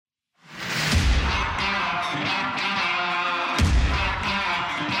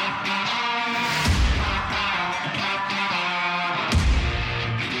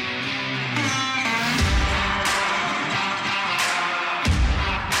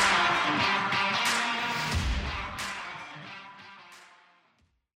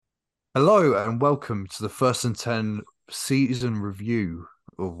Hello and welcome to the First and 10 season review,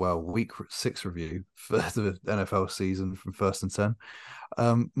 or week six review for the NFL season from First and 10.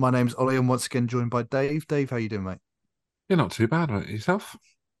 My name's Ollie, and once again joined by Dave. Dave, how you doing, mate? You're not too bad, mate. Yourself?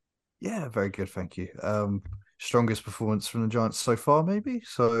 Yeah, very good, thank you. Strongest performance from the Giants so far, maybe.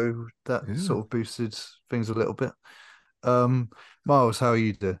 So that Yeah. sort of boosted things a little bit. Um, Miles, how are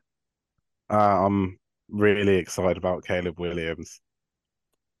you doing? I'm really excited about Caleb Williams.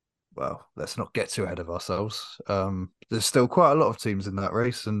 Well, let's not get too ahead of ourselves. There's still quite a lot of teams in that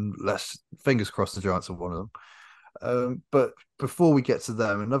race, and let's fingers crossed the Giants are one of them. But before we get to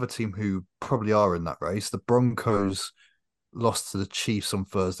them, another team who probably are in that race, the Broncos lost to the Chiefs on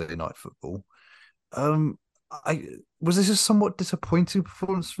Thursday Night Football. Um, I was this a somewhat disappointing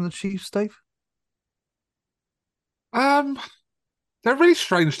performance from the Chiefs, Dave? Um, they're a really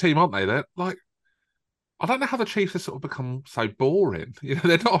strange team, aren't they? They're like, I don't know how the Chiefs have sort of become so boring.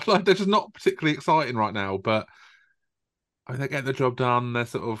 They're not like they're just not particularly exciting right now. But I mean, they're getting the job done. They're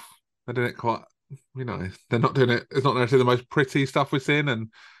doing it quite. They're not doing it. It's not necessarily the most pretty stuff we've seen,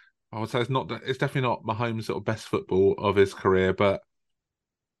 and I would say it's not. It's definitely not Mahomes' sort of best football of his career. But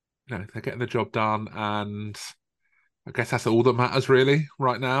they're getting the job done, and I guess that's all that matters really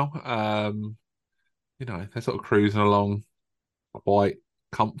right now. They're sort of cruising along quite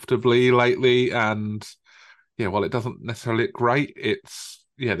comfortably lately. And yeah, while it doesn't necessarily look great,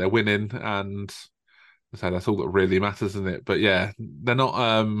 they're winning, and so that's all that really matters, isn't it? But yeah, they're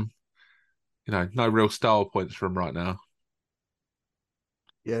not no real style points from right now.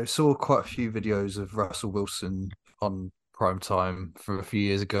 Yeah, I saw quite a few videos of Russell Wilson on prime time from a few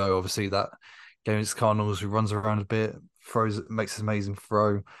years ago. Obviously, that game against Cardinals, who runs around a bit, throws, makes an amazing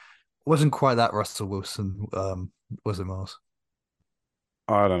throw. Wasn't quite that Russell Wilson, was it, Miles?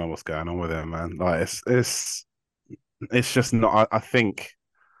 I don't know what's going on with him, man. Like it's just not. I think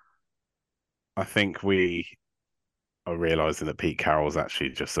we are realizing that Pete Carroll's actually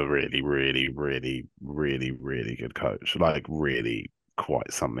just a really, really, really, really, really good coach. Like really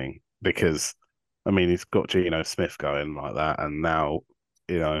quite something. Because I mean, he's got Geno Smith going like that, and now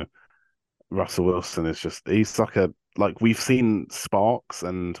you know Russell Wilson is just he's like we've seen sparks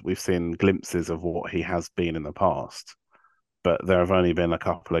and we've seen glimpses of what he has been in the past, but there have only been a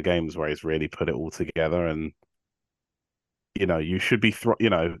couple of games where he's really put it all together. And you should be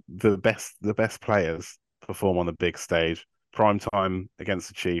the best players perform on the big stage. Prime time against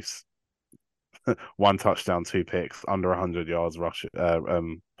the Chiefs, one touchdown, two picks, under 100 yards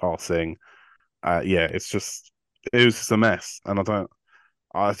passing. Yeah, it was just a mess, and I don't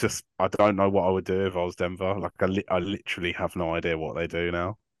know what I would do if I was Denver. Like I literally have no idea what they do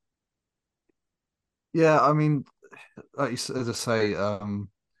now. Yeah, I mean, like as I say,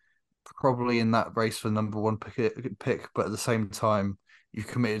 probably in that race for number one pick, but at the same time, you've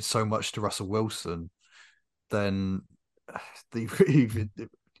committed so much to Russell Wilson, then it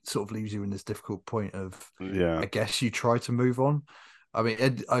sort of leaves you in this difficult point of, Yeah, I guess you try to move on. I mean,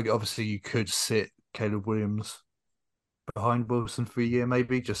 obviously you could sit Caleb Williams behind Wilson for a year,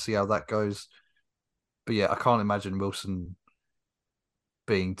 maybe just see how that goes. But yeah, I can't imagine Wilson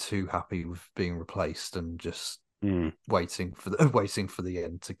being too happy with being replaced and just mm. waiting for the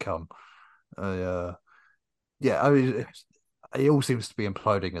end to come. Yeah, I mean, it all seems to be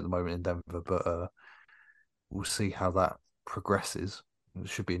imploding at the moment in Denver, but we'll see how that progresses. It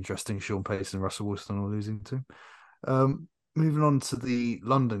should be interesting. Sean Pace and Russell Wilson are losing to. Moving on to the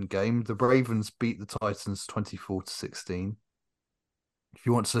London game, the Ravens beat the Titans 24-16. If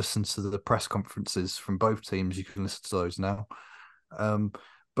you want to listen to the press conferences from both teams, you can listen to those now. Um,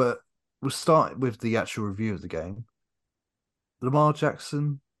 but we'll start with the actual review of the game. Lamar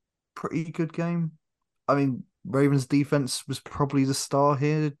Jackson, pretty good game. I mean, Ravens defense was probably the star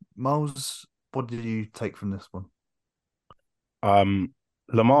here. Miles, what did you take from this one? Um,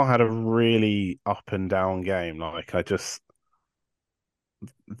 Lamar had a really up and down game. Like I just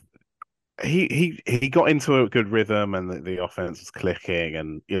he got into a good rhythm, and the offense was clicking,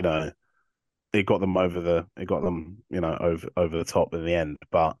 and it got them over the top in the end.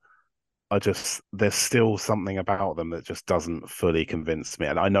 But there's still something about them that just doesn't fully convince me.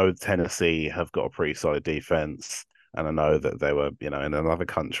 And I know Tennessee have got a pretty solid defense, and I know that they were in another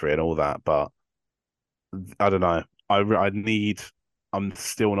country and all that, but I don't know. I need. I'm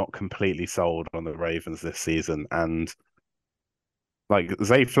still not completely sold on the Ravens this season, and like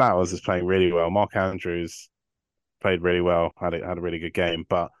Zay Flowers is playing really well. Mark Andrews played really well, had a really good game.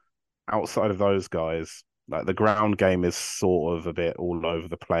 But outside of those guys, like the ground game is sort of a bit all over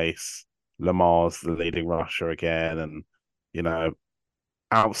the place. Lamar's the leading rusher again, and you know,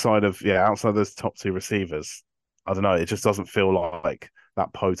 outside of those top two receivers, I don't know. It just doesn't feel like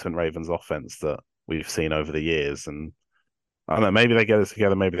that potent Ravens offense that we've seen over the years. And I don't know, maybe they get it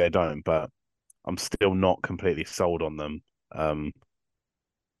together, maybe they don't, but I'm still not completely sold on them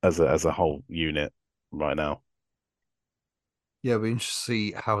as a whole unit right now. Yeah, we interested to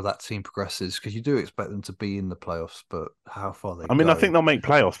see how that team progresses because you do expect them to be in the playoffs, but how far they I mean, I think go. they'll make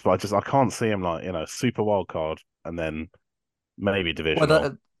playoffs, but I can't see them like, super wild card and then maybe Well,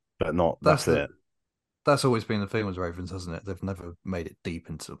 divisional, but not that's that's the it. that's always been the thing with Ravens, hasn't it? They've never made it deep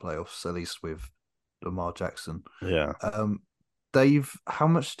into the playoffs, at least with Lamar Jackson. Yeah. Um, Dave, how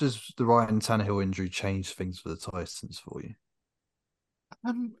much does the Ryan Tannehill injury change things for the Titans for you?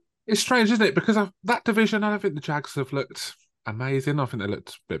 It's strange, isn't it? Because that division, I don't think the Jags have looked amazing. I think they looked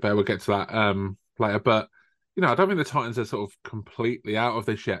a bit better. We'll get to that later. But, I don't think the Titans are sort of completely out of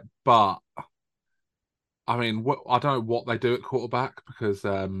this yet. But, I mean, I don't know what they do at quarterback because,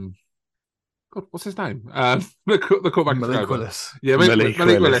 God, what's his name? The quarterback who took Malik over. Willis. Yeah, Malik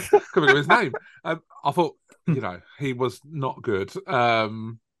Malik Willis. Willis. Couldn't think of his name. I thought, he was not good.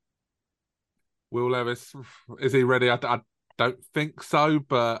 Will Levis, is he ready? I don't think so,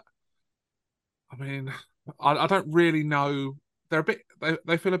 but I mean, I don't really know. They're a bit.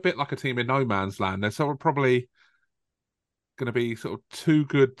 They feel a bit like a team in no man's land. They're sort of probably going to be sort of too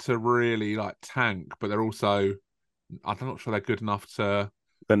good to really like tank, but they're also. I'm not sure they're good enough to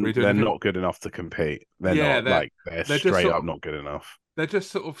Then really do they're anything. not good enough to compete. They're Yeah, not they're like they're they're just straight sort up of not good enough. they're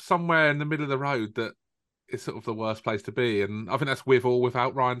just sort of somewhere in the middle of the road that is sort of the worst place to be. And I think that's with or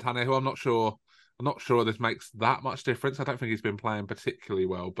without Ryan Tannehill. I'm not sure. I'm not sure this makes that much difference. I don't think he's been playing particularly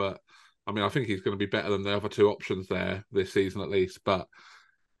well, but I mean, I think he's going to be better than the other two options there this season at least. But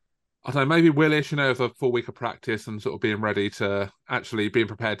I don't know, maybe Willis, with a full week of practice and sort of being ready to actually being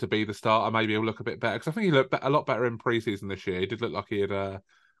prepared to be the starter, maybe he'll look a bit better because I think he looked a lot better in preseason this year. He did look like he had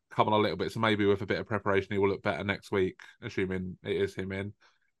come on a little bit, so maybe with a bit of preparation, he will look better next week, assuming it is him in.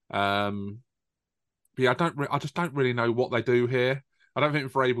 Um, but yeah, I just don't really know what they do here. I don't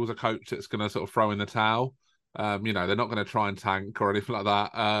think Vrabel's a coach that's going to sort of throw in the towel. They're not going to try and tank or anything like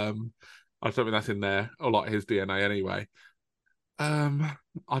that. I just don't think that's in there or like his DNA anyway. Um,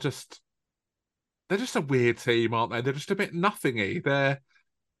 I just they're just a weird team, aren't they? They're just a bit nothingy. Like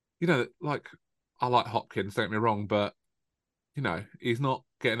I like Hopkins, don't get me wrong, but he's not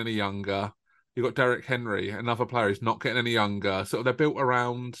getting any younger. You've got Derek Henry, another player who's not getting any younger. So they're built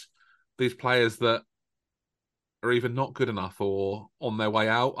around these players that are either not good enough or on their way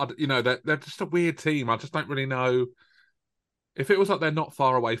out. They're just a weird team. I just don't really know if it was like they're not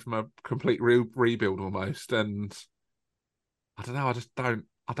far away from a complete rebuild almost. And I don't know.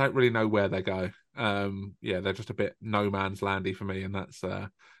 I don't really know where they go. They're just a bit no man's landy for me, and that's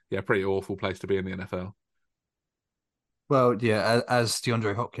a pretty awful place to be in the NFL. Well, yeah, as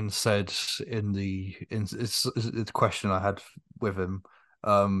DeAndre Hopkins said it's the question I had with him,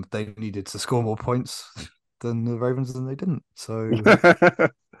 they needed to score more points than the Ravens, and they didn't. So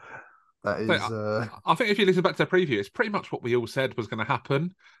that So is, I think if you listen back to the preview, it's pretty much what we all said was going to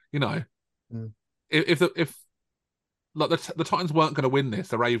happen. You know, yeah. if like the Titans weren't going to win this,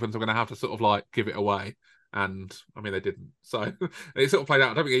 the Ravens were going to have to sort of like give it away. And I mean, they didn't. So it sort of played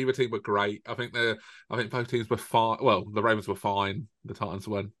out. I don't think either team were great. I think both teams were fine. Well, the Ravens were fine. The Titans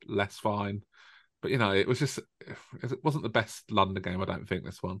were less fine. But it wasn't the best London game. I don't think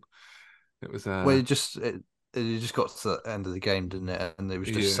this one. It was. Well, it just got to the end of the game, didn't it? And it was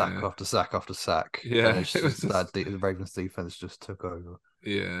just sack Yeah, after sack after sack, and yeah. it's It was just just. the Ravens defense just took over.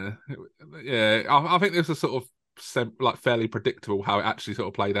 Yeah, yeah. I think this was sort of like fairly predictable how it actually sort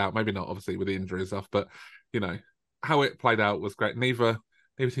of played out. Maybe not obviously with the injury and stuff, but you know how it played out was great. Neither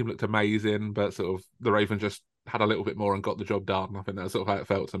team looked amazing, but sort of the Ravens just had a little bit more and got the job done. I think that's sort of how it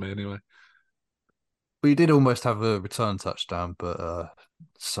felt to me anyway. We did almost have a return touchdown, but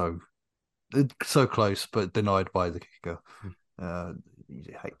so so close, but denied by the kicker.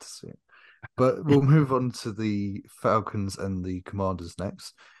 You hate to see it. But we'll move on to the Falcons and the Commanders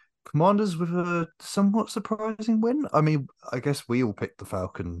next. Commanders with a somewhat surprising win. I mean, I guess we all picked the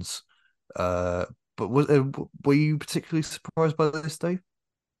Falcons. But were you particularly surprised by this, Dave?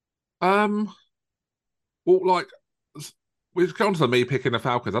 Um, well, like we've gone to me picking the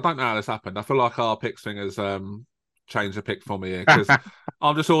Falcons. I don't know how this happened. I feel like our picks thing has changed the pick for me here because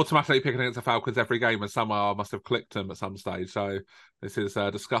I'm just automatically picking against the Falcons every game, and somehow I must have clicked them at some stage. So this is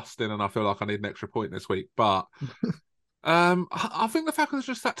disgusting, and I feel like I need an extra point this week. But I think the Falcons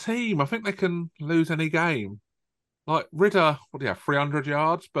are just that team. I think they can lose any game. Like Ridder, what do you have, 300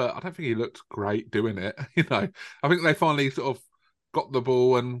 yards? But I don't think he looked great doing it. I think they finally sort of got the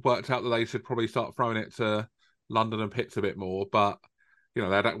ball and worked out that they should probably start throwing it to London and Pitts a bit more. But you know,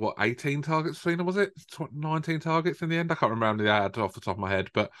 they had what 18 targets between them, was it? 19 targets in the end. I can't remember how many they had off the top of my head,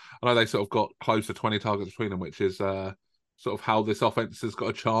 but I know they sort of got close to 20 targets between them, which is sort of how this offense has got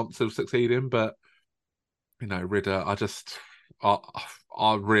a chance of succeeding. But you know, Ridder, I,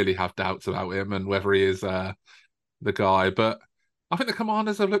 I really have doubts about him and whether he is the guy. But I think the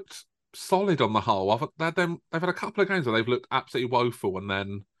Commanders have looked solid on the whole. They've had a couple of games where they've looked absolutely woeful and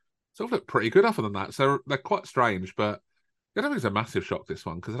then sort of looked pretty good other than that. So they're quite strange, but I don't think it's a massive shock this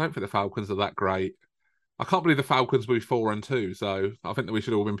one because I don't think the Falcons are that great. I can't believe the Falcons will be 4-2. So I think that we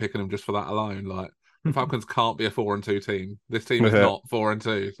should all been picking them just for that alone. Like the Falcons can't be a 4-2 team. This team is not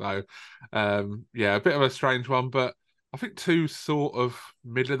 4-2. So yeah, a bit of a strange one, but I think two sort of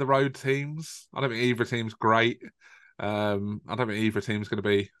middle of the road teams. I don't think either team's great. I don't think either team's going to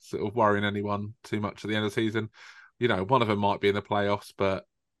be sort of worrying anyone too much at the end of the season. You know, one of them might be in the playoffs, but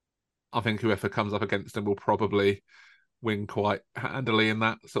I think whoever comes up against them will probably win quite handily in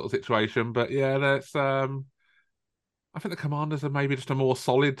that sort of situation. But yeah, that's I think the Commanders are maybe just a more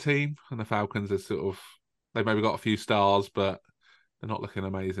solid team, and the Falcons are sort of they've maybe got a few stars, but they're not looking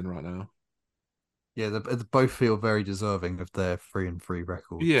amazing right now. Yeah, they both feel very deserving of their 3-3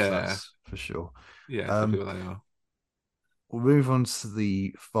 records. Yeah, That's for sure. yes, I Um, feel they are. we'll move on to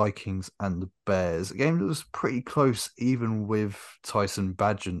the Vikings and the Bears. A game that was pretty close, even with Tyson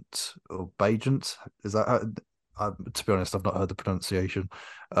Bagent or Bagent. Is that how, to be honest, I've not heard the pronunciation.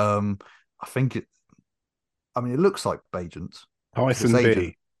 Um, I think it. I mean, it looks like Bagent because it's Tyson agent.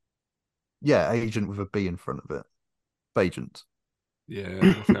 B. Yeah, agent with a B in front of it. Bagent.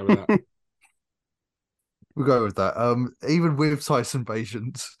 Yeah, let's go with that. We'll go with that. Even with Tyson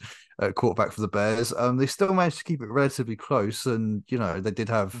Bagent, quarterback for the Bears, they still managed to keep it relatively close, and they did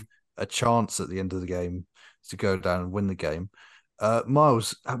have a chance at the end of the game to go down and win the game.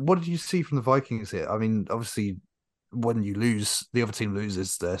 Miles, what did you see from the Vikings here? I mean, obviously, when you lose, the other team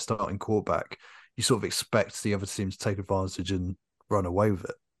loses their starting quarterback, you sort of expect the other team to take advantage and run away with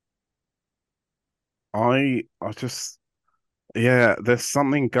it. I just yeah, there's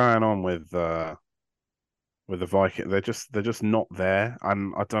something going on with the Vikings. They're just not there,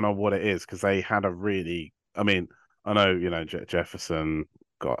 and I don't know what it is because they had a really. I mean, I know Jefferson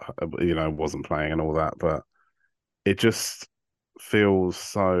got wasn't playing and all that, but it just feels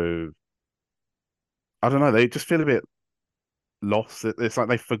so. I don't know. They just feel a bit lost. It's like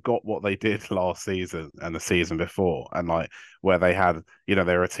they forgot what they did last season and the season before, and like where they had,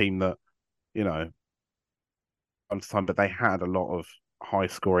 they're a team that, you know, time, but they had a lot of high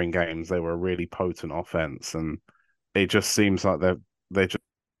scoring games. They were a really potent offense, and it just seems like they're just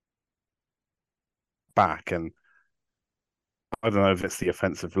back. And I don't know if it's the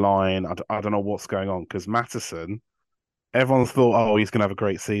offensive line. I don't know what's going on because Mattison. Everyone thought, oh, he's going to have a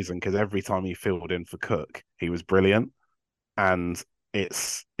great season because every time he filled in for Cook, he was brilliant. And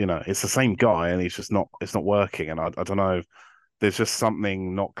it's the same guy, and he's just not. It's not working, and I don't know. There's just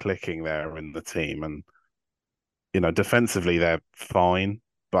something not clicking there in the team, and defensively they're fine,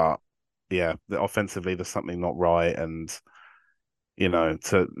 but yeah, offensively there's something not right, and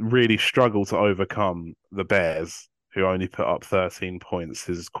to really struggle to overcome the Bears, who only put up 13 points,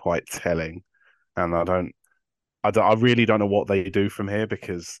 is quite telling. And I really don't know what they do from here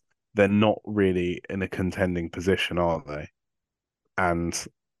because they're not really in a contending position, are they? And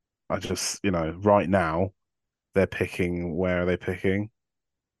I just, right now they're picking. Where are they picking?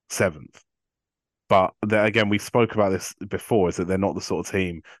 Seventh. But again, we spoke about this before, is that they're not the sort of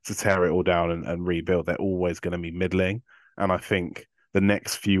team to tear it all down and rebuild. They're always going to be middling. And I think the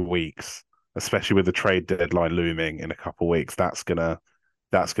next few weeks, especially with the trade deadline looming in a couple of weeks, that's gonna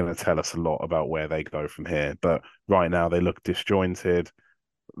tell us a lot about where they go from here. But right now they look disjointed.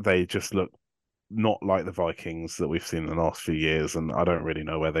 They just look not like the Vikings that we've seen in the last few years, and I don't really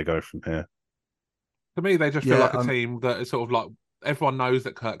know where they go from here. To me, they just feel Yeah, like a team that is sort of like everyone knows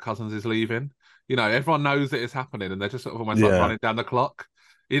that Kirk Cousins is leaving. You know, everyone knows that it's happening, and they're just sort of almost like Yeah. running down the clock.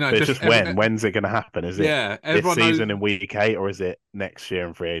 You know, But it's just just when's it going to happen? Is it yeah, this everyone knows. season in week 8, or is it next year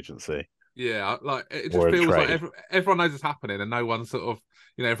in free agency Yeah, like it just or in feels like trade? everyone knows it's happening, and no one's sort of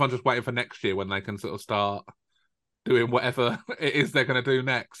everyone's just waiting for next year when they can sort of start doing whatever it is they're going to do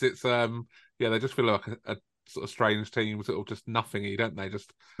next. It's yeah, they just feel like a sort of strange team, sort of just nothingy, don't they?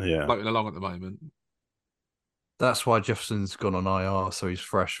 Just Yeah, floating along at the moment. that's why Jefferson's gone on IR, so he's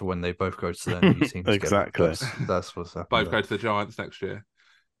fresh for when they both go to their new teams together. exactly. That's what's happened Both there. go to the Giants next year.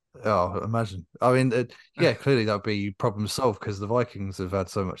 Oh, imagine. I mean, yeah, clearly that'd be problem solved because the Vikings have had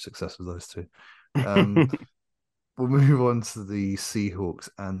so much success with those two. Um, we'll move on to the Seahawks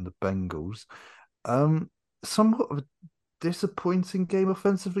and the Bengals. Um, somewhat of a disappointing game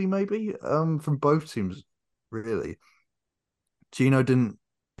offensively, maybe, from both teams, really. Gino didn't.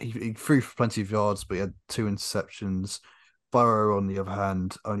 He threw for plenty of yards, but he had two interceptions. Burrow, on the other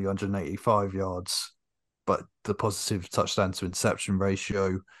hand, only 185 yards, but the positive touchdown to interception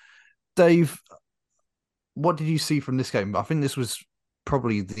ratio. Dave, what did you see from this game? I think this was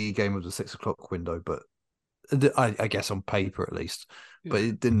probably the game of the 6 o'clock window, but I guess on paper at least. Yeah. But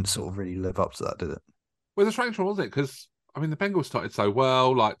it didn't sort of really live up to that, did it? Well, it's a strange one, wasn't it? Because I mean, the Bengals started so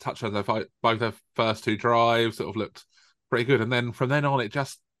well, like touchdowns both their first two drives sort of looked pretty good, and then from then on, it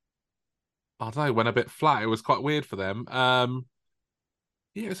just I don't know went a bit flat. It was quite weird for them.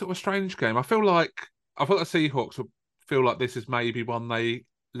 Yeah, it's sort of a strange game. I feel like the Seahawks will feel like this is maybe one they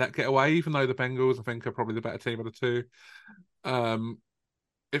let get away, even though the Bengals I think are probably the better team of the two. Um,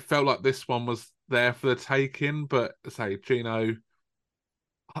 it felt like this one was there for the taking, but say Gino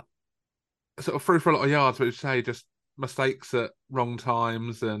sort of threw for a lot of yards, but say just mistakes at wrong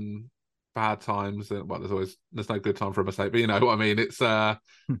times and bad times. And well, there's no good time for a mistake, but you know what I mean. It's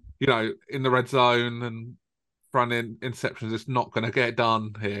in the red zone and running interceptions, it's not going to get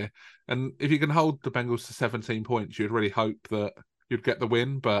done here. And if you can hold the Bengals to 17 points, you'd really hope that you'd get the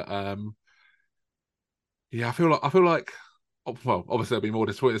win. But yeah, I feel like well, obviously there'll be more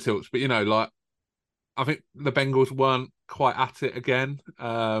disappointing results, but I think the Bengals weren't quite at it again.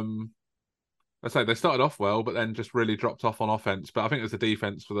 I say they started off well, but then just really dropped off on offense. But I think it was the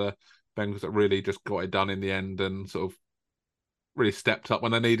defense for the Bengals that really just got it done in the end and sort of really stepped up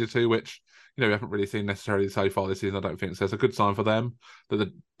when they needed to, which we haven't really seen necessarily so far this season. I don't think so. It's a good sign for them that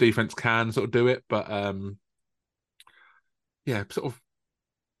the defense can sort of do it. But yeah, sort of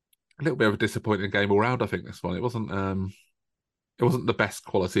a little bit of a disappointing game all round. I think this one it wasn't the best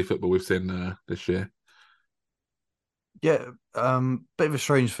quality football we've seen this year. Yeah, bit of a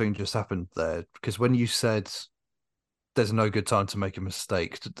strange thing just happened there because when you said there's no good time to make a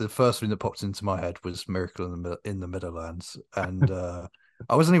mistake, the first thing that popped into my head was Miracle in the Meadowlands, and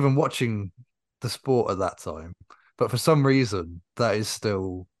I wasn't even watching the sport at that time, but for some reason that is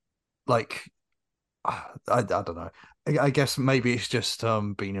still like I don't know. I guess maybe it's just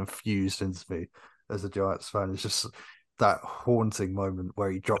being infused into me as a Giants fan. It's just that haunting moment where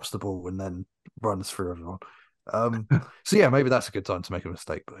he drops the ball and then runs through everyone. So yeah, maybe that's a good time to make a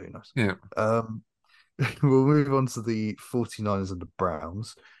mistake, but who knows? Yeah. We'll move on to the 49ers and the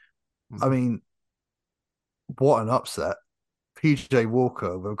Browns. I mean, what an upset. PJ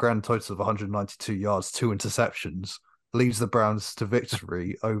Walker, with a grand total of 192 yards, two interceptions, leads the Browns to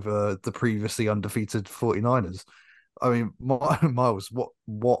victory over the previously undefeated 49ers. I mean, Miles,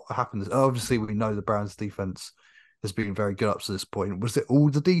 what happened? Obviously, we know the Browns defense has been very good up to this point. Was it all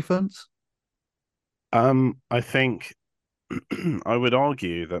the defense? I think I would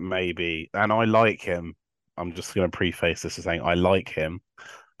argue that maybe, and I like him. I'm just going to preface this as saying I like him,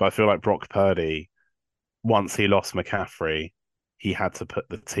 but I feel like Brock Purdy, once he lost McCaffrey, he had to put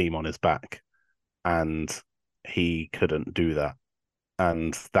the team on his back, and he couldn't do that.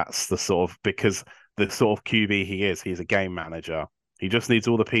 And that's because the sort of QB he is, he's a game manager. He just needs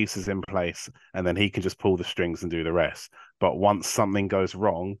all the pieces in place, and then he can just pull the strings and do the rest. But once something goes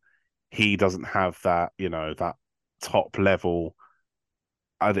wrong, he doesn't have that, that top level,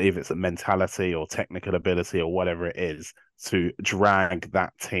 either if it's a mentality or technical ability or whatever it is, to drag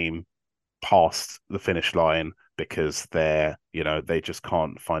that team past the finish line because they just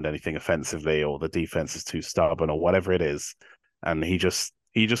can't find anything offensively or the defense is too stubborn or whatever it is. And he just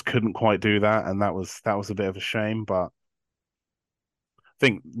couldn't quite do that. And that was a bit of a shame, but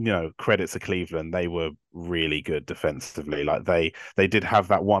think credit to Cleveland, they were really good defensively. Like they did have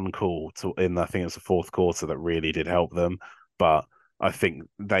that one call I think it was the fourth quarter that really did help them, but I think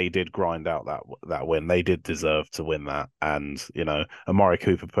they did grind out that win. They did deserve to win that, and Amari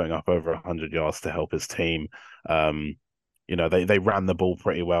Cooper putting up over 100 yards to help his team. They ran the ball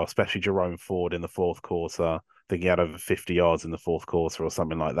pretty well, especially Jerome Ford in the fourth quarter. I think he had over 50 yards in the fourth quarter or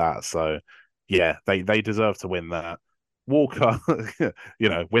something like that. So yeah, they deserve to win that. Walker,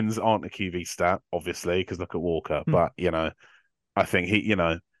 wins aren't a QB stat, obviously, because look at Walker. But I think he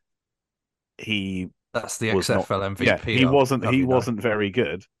That's the was not. XFL Yeah, MVP. he wasn't very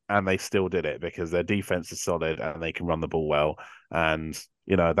good, and they still did it because their defense is solid and they can run the ball well. And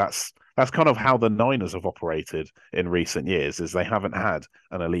that's kind of how the Niners have operated in recent years. Is they haven't had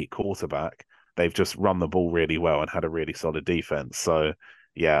an elite quarterback. They've just run the ball really well and had a really solid defense. So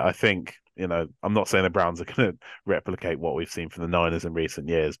yeah, I think. I'm not saying the Browns are going to replicate what we've seen from the Niners in recent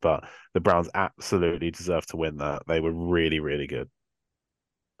years, but the Browns absolutely deserve to win that. They were really, really good.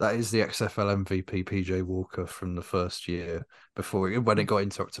 That is the XFL MVP, PJ Walker, from the first year when it got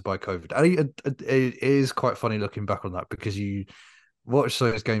interrupted by COVID. And it is quite funny looking back on that because watch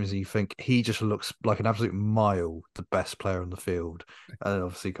those games and you think he just looks like an absolute mile the best player on the field, and then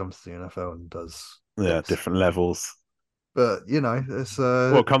obviously comes to the NFL and does Yeah, this. different levels. But it's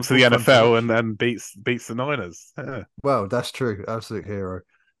Well, comes to all the fun to NFL watch. and beats the Niners. Yeah. Well, that's true, absolute hero.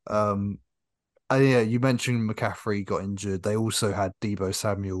 Um, and yeah, you mentioned McCaffrey got injured. They also had Debo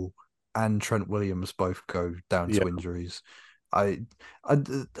Samuel and Trent Williams both go down Yeah. to injuries. I,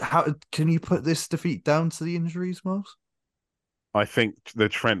 how can you put this defeat down to the injuries, Miles? I think the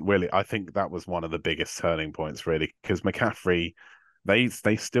Trent Williams, I think that was one of the biggest turning points, really, because McCaffrey,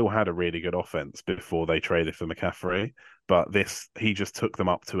 they still had a really good offense before they traded for McCaffrey, but this he just took them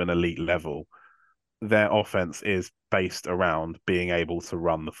up to an elite level. Their offense is based around being able to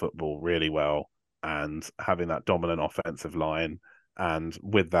run the football really well and having that dominant offensive line, and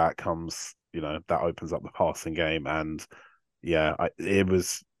with that comes, that opens up the passing game, and yeah, it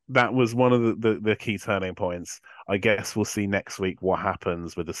was that was one of the key turning points. I guess we'll see next week what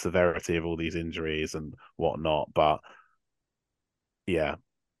happens with the severity of all these injuries and whatnot. But yeah,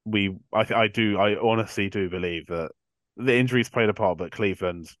 I honestly do believe that the injuries played a part, but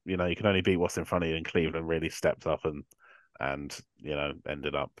Cleveland, you can only beat what's in front of you, and Cleveland really stepped up and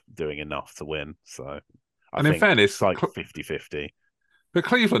ended up doing enough to win. So I And in think it's fairness, like 50-50. but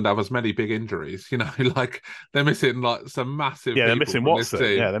Cleveland have as many big injuries, like they're missing like some massive Yeah, they're people missing from this Watson.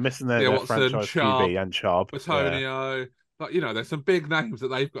 Yeah, team. they're missing their, Yeah, their Watson, franchise QB Chubb, and Chubb. Yeah, Batonio, like there's some big names that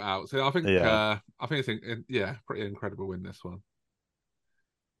they've got out. So yeah. I think it's yeah, pretty incredible win this one.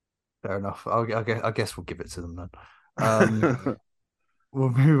 Fair enough. I guess we'll give it to them then. We'll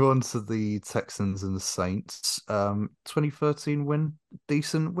move on to the Texans and the Saints. 2013 win,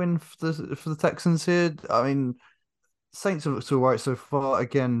 decent win for the Texans here. I mean, Saints have looked all right so far.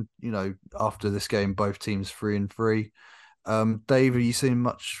 Again, after this game, both teams 3-3. Dave, have you seen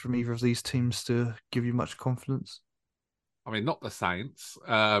much from either of these teams to give you much confidence? I mean, not the Saints.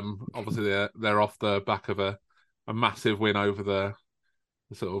 Obviously they're off the back of a massive win over the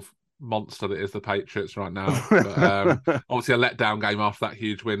sort of monster that is the Patriots right now. But obviously a letdown game after that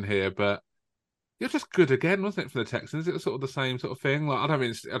huge win here. But you're just good again, wasn't it, for the Texans? It was sort of the same sort of thing. Like I don't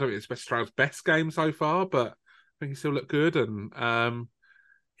think it's Stroud's best game so far, but I think he still looked good. And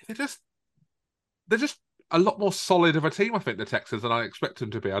they're just they're just a lot more solid of a team, I think, the Texans, than I expect them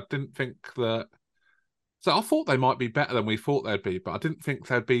to be. I didn't think that. So I thought they might be better than we thought they'd be, but I didn't think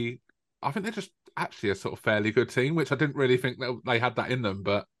they'd be. I think they're just actually a sort of fairly good team, which I didn't really think that they had that in them.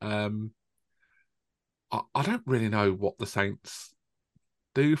 But I don't really know what the Saints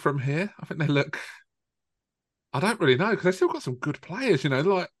do from here. I think they look. I don't really know because they've still got some good players.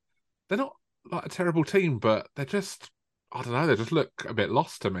 Like they're not like a terrible team, but they're just. I don't know. They just look a bit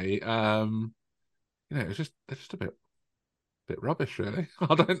lost to me. It's just they're just a bit rubbish, really.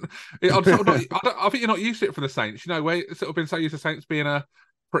 I don't. I'm sort of not. I think you're not used to it for the Saints. Where it's sort of been so used to Saints being a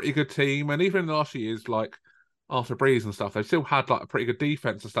pretty good team, and even in the last few years, like after Breeze and stuff, they've still had like a pretty good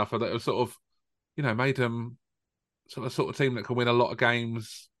defense and stuff that have sort of, made them sort of team that can win a lot of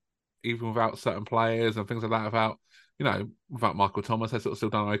games even without certain players and things like that. Without Michael Thomas, they've sort of still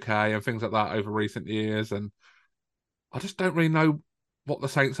done okay and things like that over recent years. And I just don't really know what the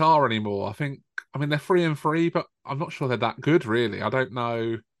Saints are anymore. I mean, they're 3-3, but I'm not sure they're that good, really. I don't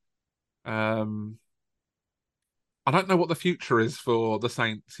know. Um, I don't know what the future is for the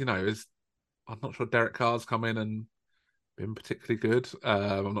Saints. I'm not sure Derek Carr's come in and been particularly good.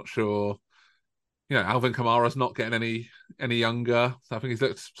 I'm not sure. Alvin Kamara's not getting any younger. So I think he's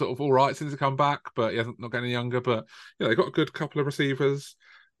looked sort of all right since he's come back, but he hasn't not getting any younger. But they've got a good couple of receivers,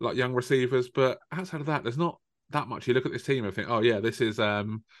 like young receivers. But outside of that, there's not that much. You look at this team and think, oh yeah, this is a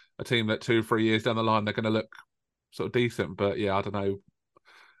team that 2-3 years down the line they're going to look sort of decent. But yeah, I don't know.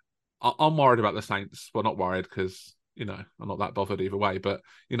 I'm worried about the Saints. Well, not worried because I'm not that bothered either way. But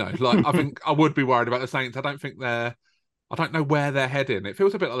like I think I would be worried about the Saints. I don't think they're. I don't know where they're heading. It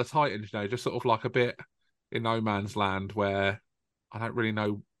feels a bit like the Titans, just sort of like a bit in no man's land where I don't really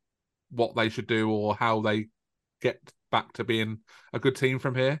know what they should do or how they get back to being a good team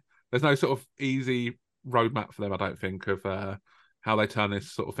from here. There's no sort of easy roadmap for them, I don't think, of how they turn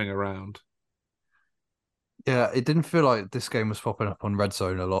this sort of thing around. Yeah, it didn't feel like this game was popping up on Red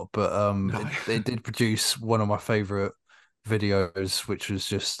Zone a lot, but No. it did produce one of my favorite videos, which was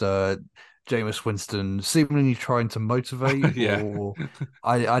just Jameis Winston seemingly trying to motivate, Yeah. or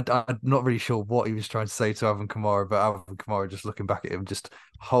I'm not really sure what he was trying to say to Alvin Kamara, but Alvin Kamara just looking back at him, just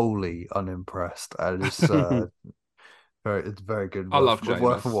wholly unimpressed, and it's very good, I love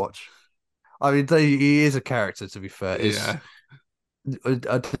worth a Jameis. watch. I mean, he is a character. To be fair, it's Yeah.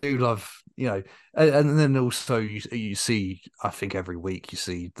 I do love, and then also you see, I think every week you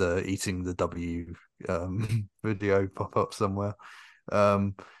see the eating the W video pop up somewhere. He's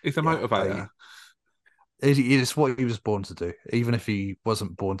a Yeah, motivator. it's what he was born to do. Even if he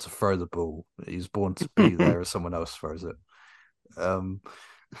wasn't born to throw the ball, he was born to be there as someone else throws it. Um,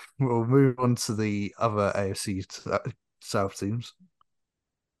 we'll move on to the other AFC South teams.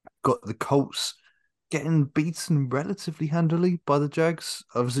 Got the Colts getting beaten relatively handily by the Jags.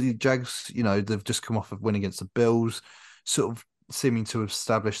 Obviously, the Jags, they've just come off of win against the Bills, sort of seeming to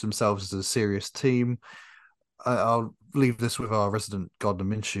establish themselves as a serious team. I'll leave this with our resident Gardner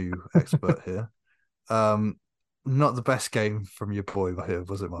Minshew expert here. Um, Not the best game from your boy here,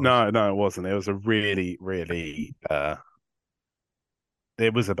 was it, Miles? No, no, it wasn't. It was a really, really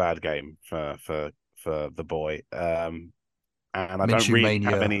it was a bad game for the boy. And I don't Minshew really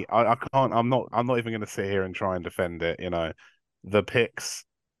have mania. any. I can't. I'm not even going to sit here and try and defend it. The picks.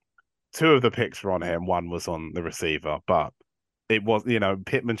 Two of the picks were on him. One was on the receiver, but it was.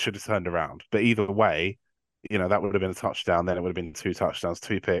 Pittman should have turned around. But either way, that would have been a touchdown. Then it would have been two touchdowns,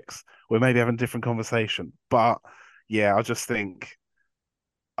 two picks. We're maybe having a different conversation. But yeah, I just think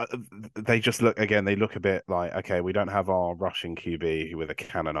uh, they just look again. They look a bit like, okay, we don't have our rushing QB with a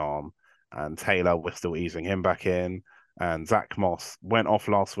cannon arm, and Taylor, we're still easing him back in, and Zach Moss went off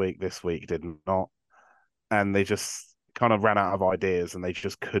last week. This week did not, and they just kind of ran out of ideas, and they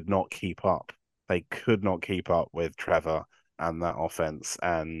just could not keep up. They could not keep up with Trevor and that offense,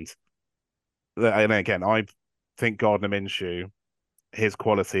 and again, I think Gardner Minshew, his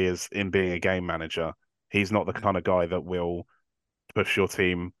quality is in being a game manager. He's not the kind of guy that will push your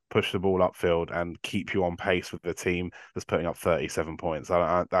team, push the ball upfield, and keep you on pace with the team that's putting up 37 points.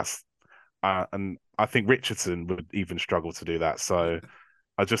 And I think Richardson would even struggle to do that. So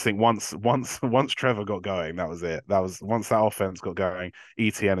I just think once Trevor got going, that was it. That was once that offense got going,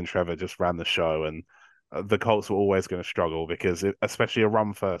 ETN and Trevor just ran the show, and the Colts were always going to struggle because especially a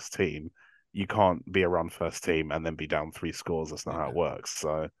run first team, you can't be a run first team and then be down three scores. That's not how it works.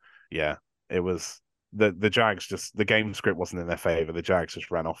 So yeah, it was the Jags just the game script wasn't in their favor. The Jags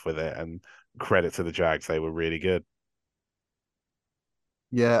just ran off with it, and credit to the Jags, they were really good.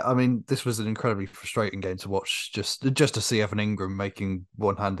 Yeah, I mean, this was an incredibly frustrating game to watch. Just to see Evan Ingram making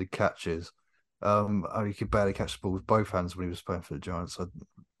one-handed catches. He could barely catch the ball with both hands when he was playing for the Giants. So it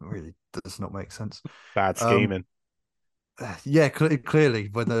really does not make sense. Bad Um, scheming. yeah, clearly,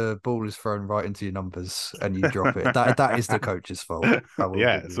 when the ball is thrown right into your numbers and you drop it, that is the coach's fault. I will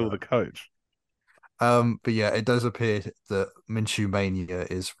Yeah, give you it's all the that. coach. But yeah, it does appear that Minshew mania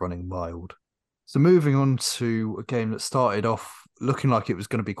is running wild. So moving on to a game that started off looking like it was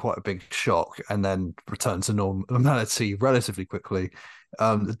going to be quite a big shock and then returned to normality relatively quickly.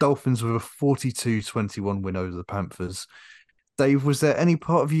 The Dolphins with a 42-21 win over the Panthers. Dave, was there any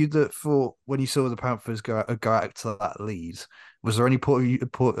part of you that thought when you saw the Panthers go out to that lead, was there any part of you,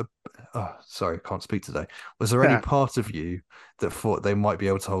 sorry, I can't speak today. Was there any part of you that thought they might be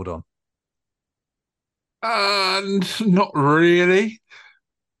able to hold on? And not really,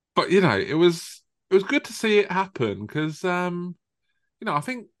 but it was good to see it happen because I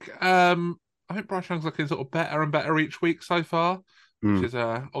think Bryce Young's looking sort of better and better each week so far, which Mm. is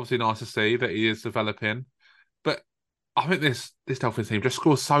obviously nice to see that he is developing. But I think this Dolphins team just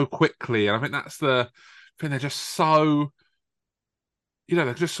scores so quickly, and I think that's the thing. They're just so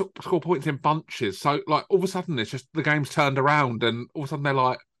they just score points in bunches. So like all of a sudden, it's just the game's turned around, and all of a sudden they're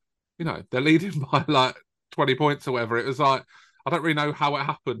like, they're leading by like 20 points or whatever. It was like I don't really know how it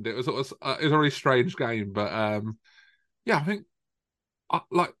happened. It was a really strange game, but yeah, I think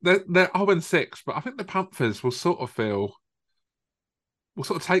like they're 0-6, but I think the Panthers will sort of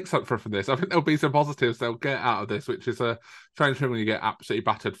take something from this. I think there'll be some positives they'll get out of this, which is a strange thing when you get absolutely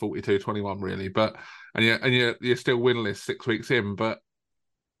battered 42-21, really. But you're still winless 6 weeks in. But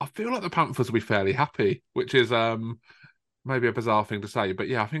I feel like the Panthers will be fairly happy, which is maybe a bizarre thing to say. But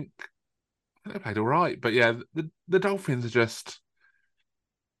yeah, I think they played all right. But yeah, the Dolphins are just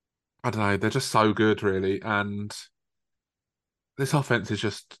I don't know, they're just so good, really, and this offense is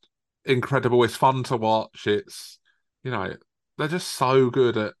just incredible. It's fun to watch. You know, they're just so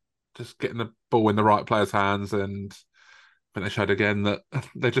good at just getting the ball in the right player's hands. And I think they showed again that I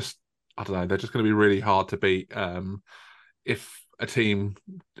don't know, they're just going to be really hard to beat. If a team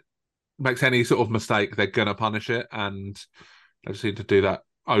makes any sort of mistake, they're going to punish it. And they just seem to do that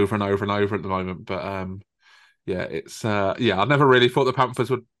over and over and over at the moment. But yeah, I never really thought the Panthers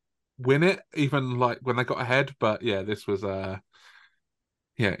would win it, even like when they got ahead. But yeah, this was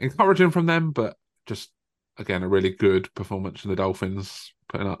encouraging from them, but just again a really good performance from the Dolphins,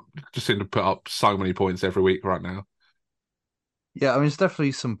 just seem to put up so many points every week right now. Yeah, I mean, it's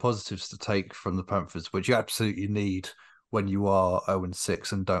definitely some positives to take from the Panthers, which you absolutely need when you are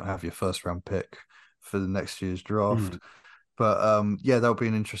 0-6 and don't have your first round pick for the next year's draft. Mm. But yeah, that'll be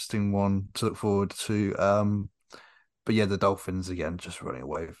an interesting one to look forward to. But yeah, the Dolphins again just running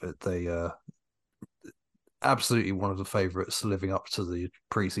away with it. They absolutely one of the favourites living up to the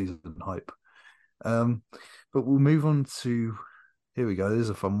preseason hype. Um, but we'll move on to here we go. There's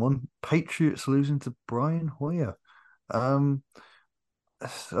a fun one. Patriots losing to Brian Hoyer. Um,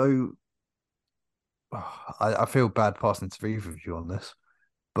 so I feel bad passing to either of you on this,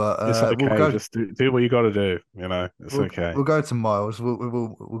 but It's we'll okay. go. Just do what you got to do. You know, it's okay. We'll go to Miles.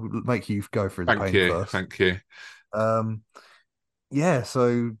 We'll make you go through the Thank pain you, first. thank you. Um, yeah.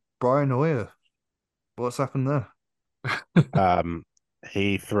 So Brian Hoyer, what's happened there? Um,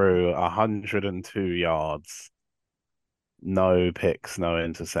 he threw 102 yards, no picks, no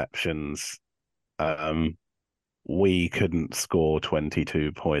interceptions. Um, we couldn't score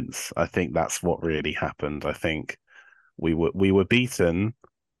 22 points. I think that's what really happened. I think we were beaten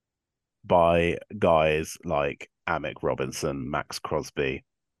by guys like Amick Robinson, Max Crosby,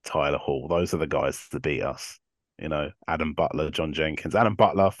 Tyler Hall. Those are the guys that beat us. You know, Adam Butler, John Jenkins, Adam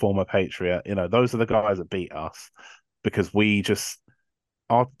Butler, former Patriot. You know, those are the guys that beat us because we just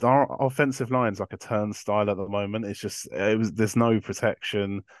our offensive line's like a turnstile at the moment. There's no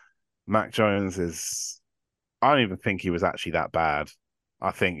protection. Mac Jones is I don't even think he was actually that bad.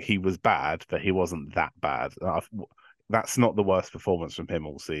 I think he was bad, but he wasn't that bad. That's not the worst performance from him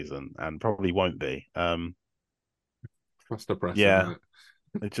all season, and probably won't be. That's depressing, Yeah, isn't it?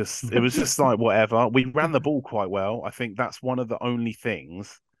 it was just like whatever. We ran the ball quite well. I think that's one of the only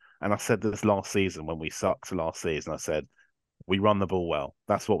things. And I said this last season when we sucked last season. I said we run the ball well.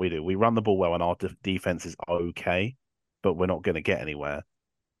 That's what we do. We run the ball well, and our defense is okay, but we're not going to get anywhere.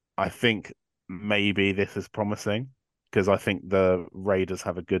 I think maybe this is promising because I think the Raiders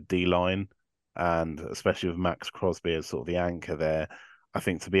have a good D line, and especially with Max Crosby as sort of the anchor there, I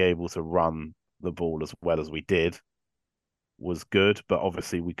think to be able to run the ball as well as we did was good. But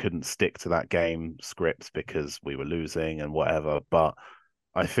obviously, we couldn't stick to that game script because we were losing and whatever. But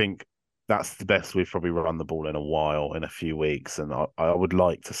I think that's the best we've probably run the ball in a while, in a few weeks, and I would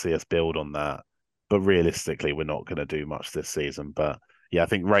like to see us build on that. But realistically, we're not going to do much this season. But yeah, I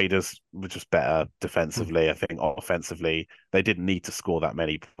think Raiders were just better defensively. I think offensively, they didn't need to score that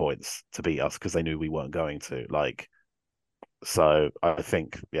many points to beat us because they knew we weren't going to. So I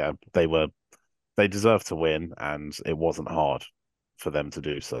think, yeah, they deserved to win, and it wasn't hard for them to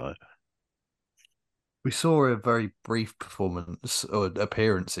do so. We saw a very brief performance or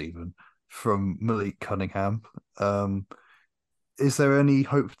appearance even from Malik Cunningham. Is there any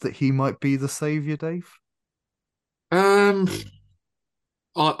hope that he might be the savior, Dave? Um,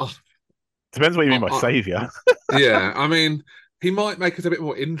 I, Depends what you I, mean by I, savior. yeah, I mean, he might make it a bit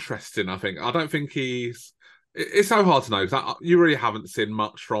more interesting. I think. I don't think he's. It's so hard to know because you really haven't seen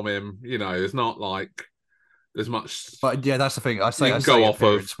much from him. You know, there's not like there's much But yeah, that's the thing. you I can go say off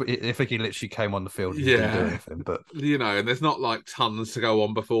of. appearance. I think he literally came on the field and didn't do Yeah, anything. But you know, and there's not like tons to go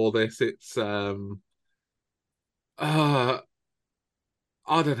on before this. It's uh,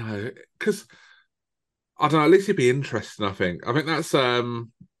 I don't know because I don't know. At least it'd be interesting. I think that's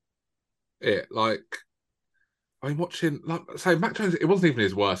it. Like I mean, watching like say Mac Jones, it wasn't even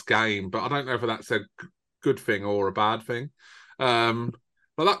his worst game, but I don't know if that's a good thing or a bad thing. Um,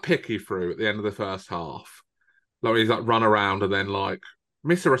 but that pick he threw at the end of the first half, like he's like run around and then like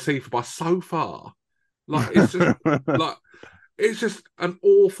miss a receiver by so far, like like it's just an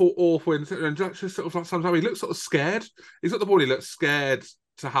awful, awful incident. And just sort of like sometimes he looks sort of scared. He's got the ball, he looks scared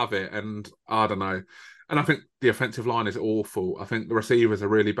to have it, and I don't know. And I think the offensive line is awful. I think the receivers are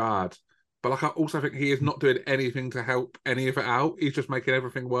really bad. But like I also think he is not doing anything to help any of it out. He's just making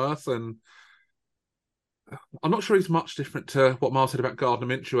everything worse. And I'm not sure he's much different to what Miles said about Gardner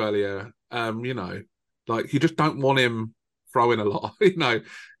Minshew earlier. You know, like you just don't want him throwing a lot. You know,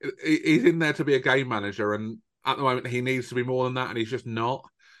 he's in there to be a game manager, and at the moment he needs to be more than that, and he's just not.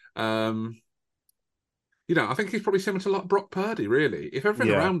 Um, you know, I think he's probably similar to like Brock Purdy. Really, if everything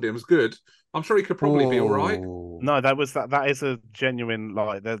Yeah. around him's good, I'm sure he could probably be all right. oh, No, that is a genuine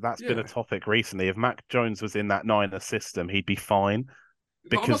that's been a Yeah, topic recently. If Mac Jones was in that Niners system, he'd be fine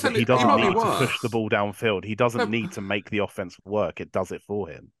like, I'm not because saying he he doesn't might be need to push the worse. ball downfield. He doesn't No, need to make the offense work. It does it for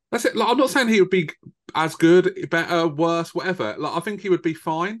him. that's it. Like, I'm not saying he would be as good, better, worse, whatever. Like, I think he would be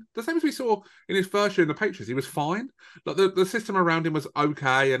fine. The same as we saw in his first year in the Patriots, he was fine. Like the system around him was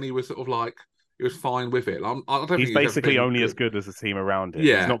okay, and he was sort of like he was fine with it. Like, I don't think He's he's ever basically been only as good. good as the team around him.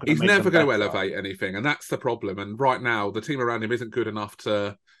 He's Yeah, not going to he's make never them going to better. elevate anything, and that's the problem. And right now, the team around him isn't good enough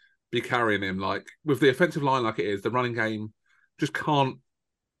to be carrying him. Like with the offensive line, like it is, the running game just can't.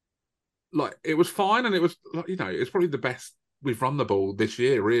 Like it was fine, and it was like, you know, it's probably the best we've run the ball this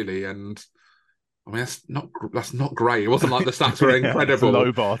year, really, and I mean, that's not great. It wasn't like the stats were It's a incredible.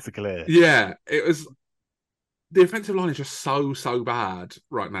 low bar to clear. Yeah, it was. The offensive line is just so bad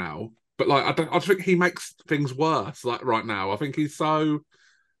right now. But like, I think he makes things worse. Like right now, I think he's so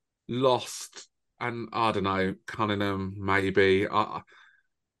lost, and I don't know, Cunningham maybe.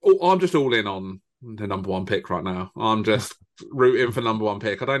 I'm just all in on the number one pick right now. I'm just rooting for number one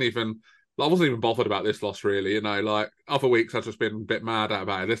pick. I don't even. I wasn't even bothered about this loss really. You know, like other weeks I've just been a bit mad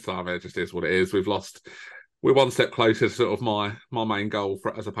about it. This time it just is what it is. We've lost. We're one step closer to sort of my main goal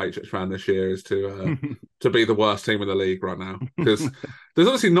as a Patriots fan this year is to be the worst team in the league right now because there's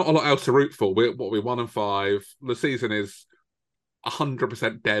obviously not a lot else to root for. We're 1-5. The season is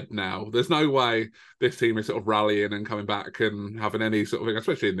 100% dead now. There's no way this team is sort of rallying and coming back and having any sort of thing,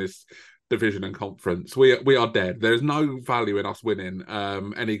 especially in this division and conference. We are dead. There's no value in us winning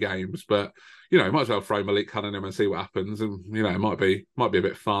any games, but you know, might as well throw Malik Cunningham and see what happens. And you know, it might be a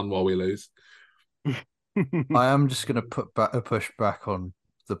bit fun while we lose. I am just going to push back on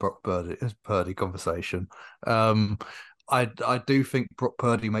the Brock Purdy conversation. I do think Brock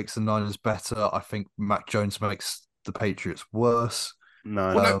Purdy makes the Niners better. I think Mac Jones makes the Patriots worse.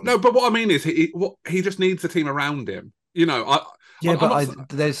 No, Well, no, but what I mean is he just needs a team around him. You know, yeah, I'm but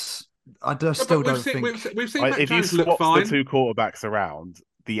not, I still don't think we've seen Mac if you Jones look swap fine. the two quarterbacks around,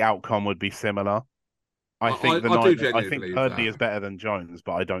 the outcome would be similar. I think do genuinely I think believe Purdy that. is better than Jones,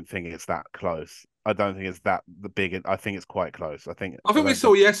 but I don't think it's that close. I don't think it's that the big. I think it's quite close. I think We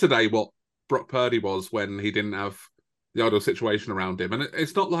saw yesterday what Brock Purdy was when he didn't have the ideal situation around him, and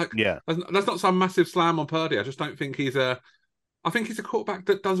it's not like that's not some massive slam on Purdy. I just don't think I think he's a quarterback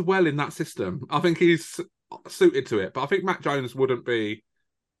that does well in that system. I think he's suited to it, but I think Mac Jones wouldn't be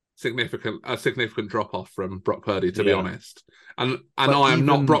a significant drop off from Brock Purdy, to be honest. And I am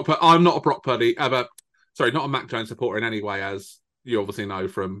not Brock. I'm not a Brock Purdy ever. Sorry, not a Mac Jones supporter in any way, as you obviously know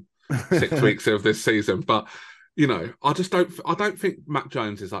from 6 weeks of this season. But you know, I don't think Mac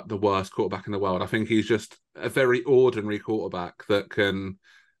Jones is like the worst quarterback in the world. I think he's just a very ordinary quarterback that can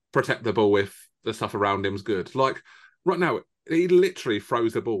protect the ball if the stuff around him's good. Like right now, he literally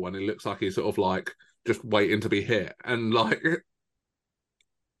throws the ball and it looks like he's sort of like just waiting to be hit. And like,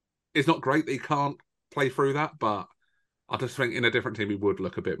 it's not great that he can't play through that, but I just think in a different team he would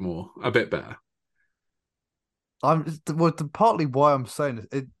look a bit better. Partly why I'm saying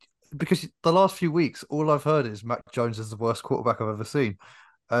it because the last few weeks, all I've heard is Mac Jones is the worst quarterback I've ever seen.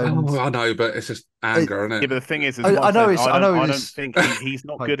 And I know, but it's just anger, isn't it? Yeah, but the thing is, I don't think he's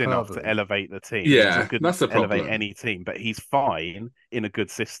not good enough to hyperbole. elevate the team. Yeah, he's not good that's enough the to elevate problem. any team, but he's fine in a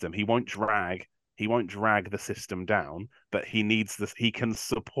good system. He won't drag the system down, but he needs this. He can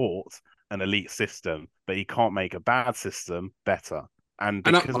support an elite system, but he can't make a bad system better. And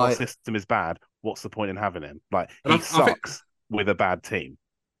because our system is bad, what's the point in having him? Like he sucks with a bad team.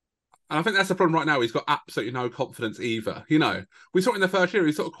 And I think that's the problem right now. He's got absolutely no confidence either. You know, we saw it in the first year.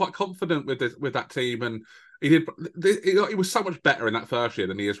 He's sort of quite confident with that team, and he was so much better in that first year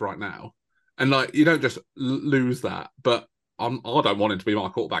than he is right now. And like, you don't just lose that. But I don't want him to be my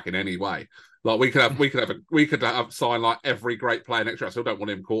quarterback in any way. Like we could have signed like every great player next year. I still don't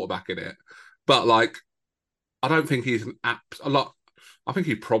want him quarterbacking it. But like, I don't think he's a lot. I think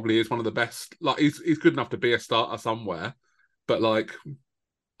he probably is one of the best. Like he's good enough to be a starter somewhere, but like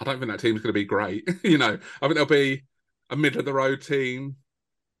I don't think that team's going to be great. You know, I think there'll be a mid of the road team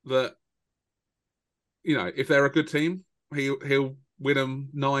that, you know, if they're a good team, he'll win them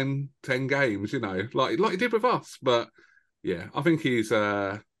 9-10 games. You know, like he did with us. But yeah, I think his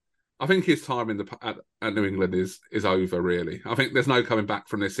time at New England is over. Really, I think there's no coming back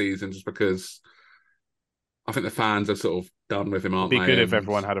from this season just because I think the fans are sort of done with him, aren't It'd be they? good if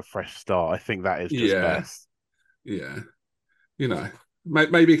everyone had a fresh start. I think that is just best. Yeah, you know.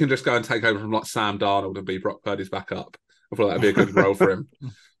 Maybe he can just go and take over from like Sam Darnold and be Brock Purdy's backup. I feel like that'd be a good role for him.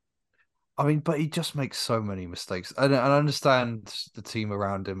 I mean, but he just makes so many mistakes. And I understand the team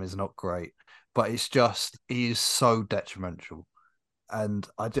around him is not great, but it's just he is so detrimental. And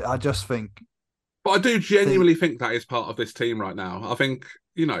I just think. But I do genuinely think that is part of this team right now. I think,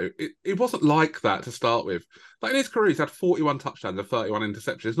 you know, it wasn't like that to start with. Like in his career, he's had 41 touchdowns and 31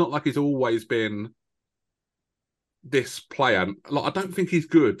 interceptions. It's not like he's always been this player. Like I don't think he's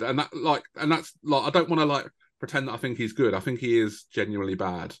good, and that's like I don't want to like pretend that I think he's good. I think he is genuinely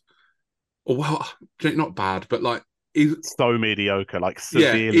bad. Or well, not bad, but like he's so mediocre, like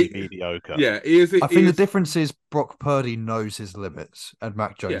severely mediocre. Yeah, he is. I think the difference is Brock Purdy knows his limits, and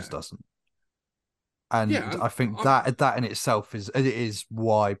Mac Jones doesn't. And I think that in itself is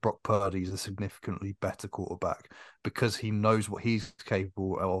why Brock Purdy is a significantly better quarterback because he knows what he's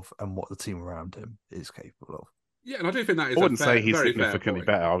capable of and what the team around him is capable of. Yeah, and I do think that is. I wouldn't say he's significantly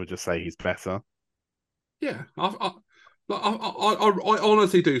better. I would just say he's better. Yeah, I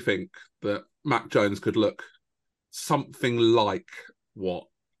honestly do think that Mac Jones could look something like what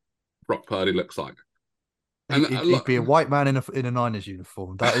Brock Purdy looks like, and He'd be a white man in a Niners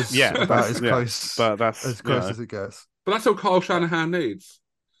uniform. That is Yeah, about that's yeah, but that's as close as it gets. but that's all Kyle Uh, Shanahan needs.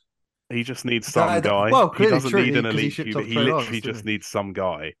 he just needs some guy. well, He clearly doesn't need Trinity an because he elite shipped QB. off He Trey Lance, literally didn't just he? needs some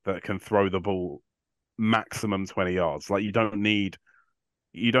guy that can throw the ball maximum 20 yards. Like you don't need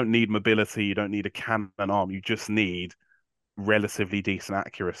mobility, you don't need a cannon arm. You just need relatively decent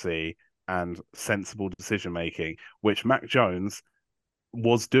accuracy and sensible decision making, which Mac Jones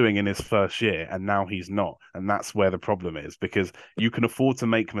was doing in his first year, and now he's not. And that's where the problem is, because you can afford to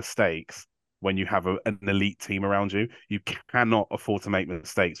make mistakes when you have an elite team around you. You cannot afford to make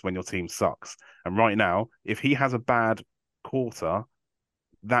mistakes when your team sucks. And right now, if he has a bad quarter,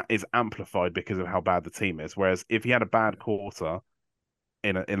 that is amplified because of how bad the team is. Whereas if he had a bad quarter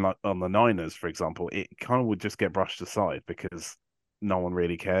in like on the Niners, for example, it kind of would just get brushed aside because no one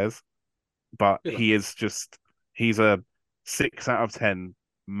really cares. But Yeah, he's a 6 out of 10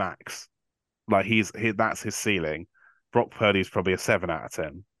 max. Like that's his ceiling. Brock Purdy's probably a 7 out of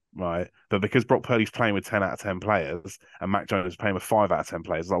 10, right? But because Brock Purdy's playing with 10 out of 10 players and Mac Jones is playing with 5 out of 10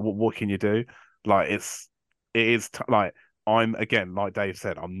 players, like what can you do? Like like I'm again, like Dave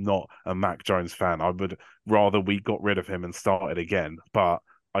said, I'm not a Mac Jones fan. I would rather we got rid of him and started again. But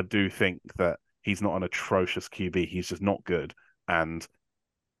I do think that he's not an atrocious QB. He's just not good, and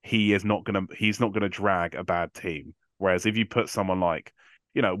he's not gonna drag a bad team. Whereas if you put someone like,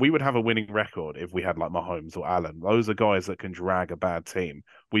 we would have a winning record if we had like Mahomes or Allen. Those are guys that can drag a bad team.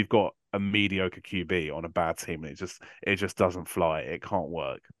 We've got a mediocre QB on a bad team, and it just doesn't fly. It can't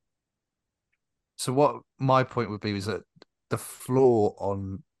work. So what my point would be is that the floor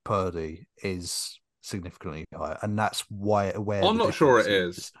on Purdy is significantly higher, and that's where I'm the not sure difference it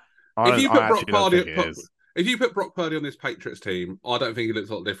is. is. If you I put Brock actually don't Purdy, think it is. if you put Brock Purdy on this Patriots team, I don't think he looks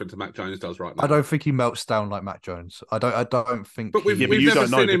a lot different to Mac Jones does right I now. don't think he melts down like Mac Jones. I don't think But we've Yeah, but he we've you never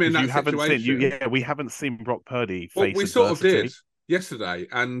don't know seen him in because you that haven't seen situation. we haven't seen Brock Purdy Well, face we sort of did adversity. yesterday,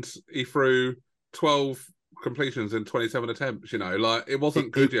 and he threw 12 completions in 27 attempts. Like it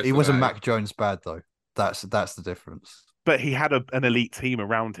wasn't good he wasn't yesterday. Mac Jones bad though. That's the difference. But he had an elite team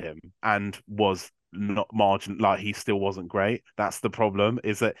around him and was not margin like he still wasn't great. That's the problem,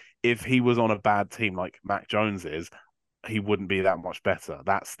 is that if he was on a bad team like Mac Jones is, he wouldn't be that much better.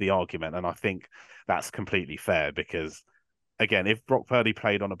 That's the argument. And I think that's completely fair because again, if Brock Purdy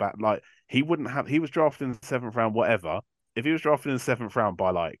played on a bad he was drafted in the seventh round, whatever. If he was drafted in the seventh round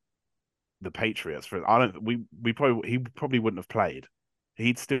by like the Patriots, for I don't we probably he probably wouldn't have played.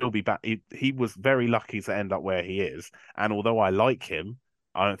 He'd still be back. He was very lucky to end up where he is. And although I like him,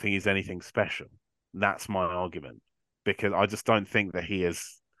 I don't think he's anything special. That's my argument because I just don't think that he is.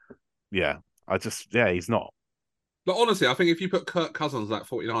 Yeah, he's not. But honestly, I think if you put Kirk Cousins on that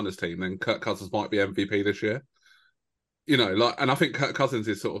 49ers team, then Kirk Cousins might be MVP this year. And I think Kirk Cousins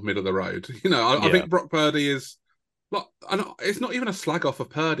is sort of middle of the road. I Yeah, think Brock Purdy is like, and it's not even a slag off of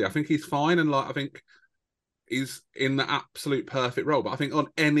Purdy. I think he's fine, and I think he's in the absolute perfect role. But I think on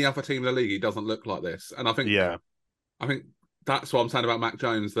any other team in the league, he doesn't look like this. And yeah, I think that's what I'm saying about Mac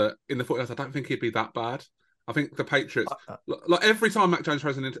Jones. That in the 49ers, I don't think he'd be that bad. I think the Patriots, like every time Mac Jones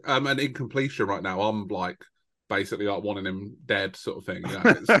throws an incompletion right now, I'm like basically like wanting him dead, sort of thing.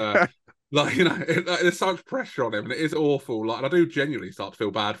 It's there's so much pressure on him, and it is awful. Like, and I do genuinely start to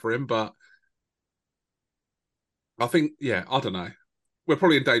feel bad for him, but I think, yeah, I don't know. We're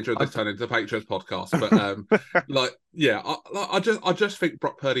probably in danger of this turning into the Patriots podcast, but I just think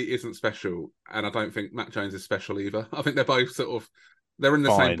Brock Purdy isn't special, and I don't think Mac Jones is special either. I think they're both they're in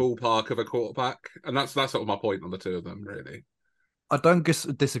the same fine. ballpark of a quarterback, and that's sort of my point on the two of them, really. I don't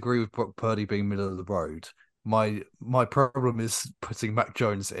disagree with Brock Purdy being middle of the road. My problem is putting Mac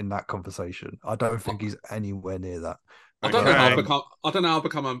Jones in that conversation. I don't think he's anywhere near that. I don't know how I've Okay. become. I don't know how I've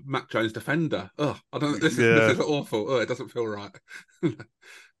become a Mac Jones defender. Ugh, I don't. This Yeah. is awful. Ugh, it doesn't feel right.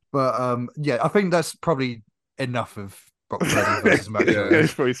 But yeah, I think that's probably enough of Brock Purdy versus Mac Yeah. He's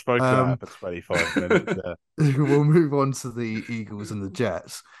Jones. probably spoken about that for 25 minutes. Yeah. We'll move on to the Eagles and the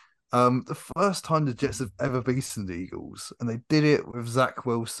Jets. The first time the Jets have ever beaten the Eagles, and they did it with Zach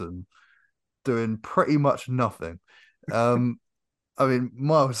Wilson doing pretty much nothing. Um, I mean,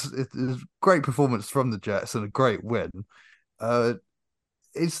 Miles, it was a great performance from the Jets and a great win. Uh,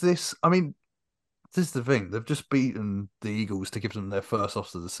 is this? I mean, this is the thing. They've just beaten the Eagles to give them their first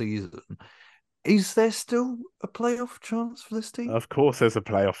loss of the season. Is there still a playoff chance for this team? Of course, there's a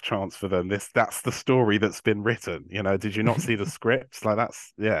playoff chance for them. That's the story that's been written. Did you not see the scripts? Like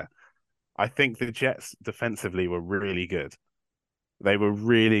yeah. I think the Jets defensively were really good. They were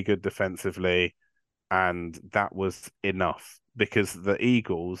really good defensively. and that was enough because the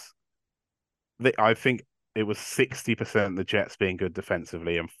Eagles, I think it was 60% the Jets being good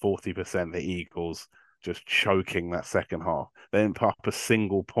defensively and 40% the Eagles just choking that second half. They didn't put up a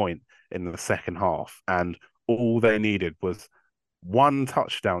single point in the second half, and all they needed was one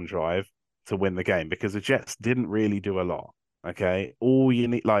touchdown drive to win the game because the Jets didn't really do a lot. Okay, all you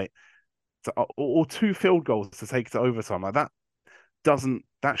need or two field goals to take it to overtime like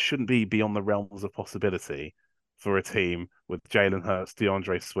that shouldn't be beyond the realms of possibility for a team with Jalen Hurts,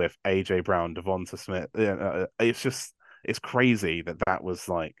 DeAndre Swift, AJ Brown, Devonta Smith. It's crazy that was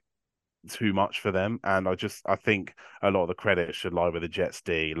like too much for them, and I think a lot of the credit should lie with the Jets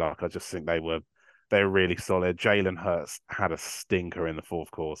D. Like I just think they were really solid. Jalen Hurts had a stinker in the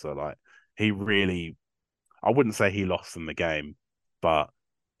fourth quarter. Like he really, I wouldn't say he lost them the game, but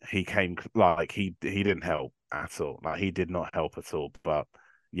he came like he didn't help at all. Like he did not help at all. But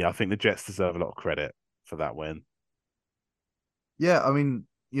yeah, I think the Jets deserve a lot of credit for that win. Yeah, I mean,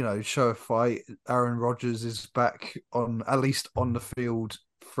 show a fight. Aaron Rodgers is back on at least on the field,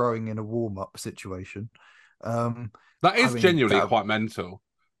 throwing in a warm up situation. Um, That I is mean genuinely that, quite mental.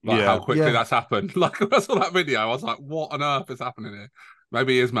 Like how Yeah, quickly yeah, that's happened. Like when I saw that video, I was like, "What on earth is happening here?"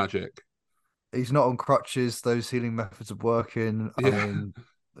 Maybe it is magic. he's not on crutches. Those healing methods are working. I Yeah, mean,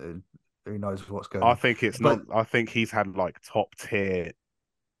 uh, who knows what's going I on? think it's not. But I think he's had like top tier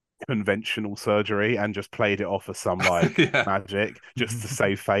conventional surgery and just played it off as some like yeah. magic just to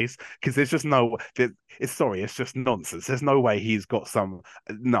save face because there's just no it's just nonsense. There's no way he's got some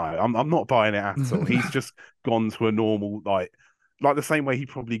no, I'm not buying it at all. He's just gone to a normal like the same way he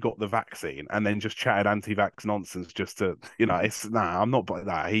probably got the vaccine and then just chatted anti-vax nonsense just to it's I'm not buying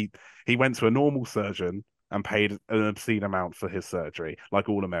that. He went to a normal surgeon and paid an obscene amount for his surgery, like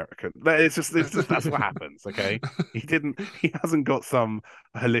all American. It's just that's what happens, okay? He hasn't got some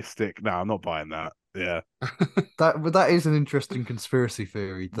holistic. No, I'm not buying that. Yeah. that is an interesting conspiracy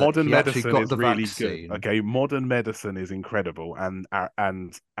theory that Modern he actually medicine got is the really good. vaccine. Okay, modern medicine is incredible, and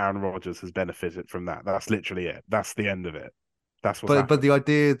Aaron Rodgers has benefited from that. That's literally it. That's the end of it. That's what's But happened. the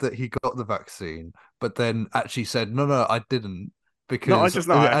idea that he got the vaccine, but then actually said, no, I didn't, No, I because just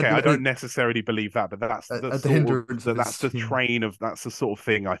no. Okay, I don't necessarily believe that, but that's the at the sort of hindrance of that's his, the train of that's the sort of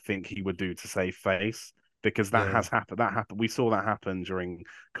thing I think he would do to save face because that yeah. has happened. That happened. We saw that happen during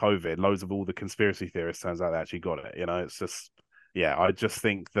COVID. Loads of all the conspiracy theorists turns out they actually got it. It's just yeah. I just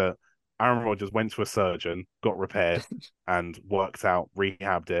think that Aaron Rodgers went to a surgeon, got repaired, and worked out,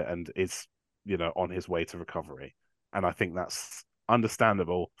 rehabbed it, and is on his way to recovery. And I think that's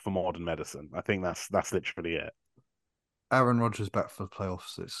understandable for modern medicine. I think that's literally it. Aaron Rodgers back for the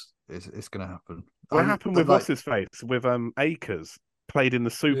playoffs. It's going to happen. What happened with what's Like, his face with Akers played in the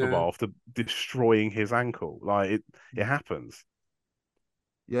Super Yeah. Bowl after destroying his ankle? Like it happens.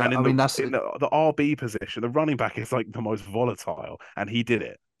 yeah, And I in mean the RB position, the running back is like the most volatile, and he did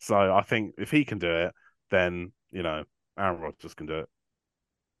it. So I think if he can do it, then Aaron Rodgers can do it.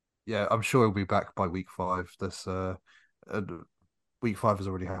 yeah, I'm sure he'll be back by week 5. Uh, week 5 has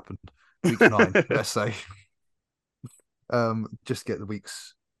already happened. Week 9, let's say. Just get the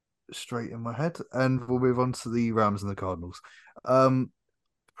weeks straight in my head, and we'll move on to the Rams and the Cardinals. Um,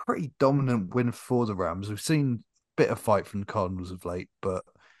 Pretty dominant win for the Rams. We've seen a bit of fight from the Cardinals of late, but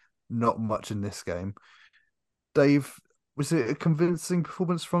not much in this game. Dave, was it a convincing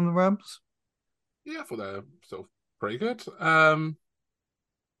performance from the Rams? Yeah, I thought they're sort of pretty good.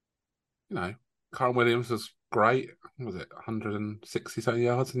 You know, Karen Williams was great. What was it 160 something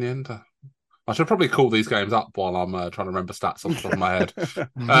yards in the end? I should probably call these games up while I'm trying to remember stats off the top of my head.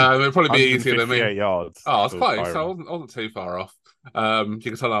 It'd probably be easier than me. 158 yards Oh, I was for close. So I Kyron. wasn't too far off. You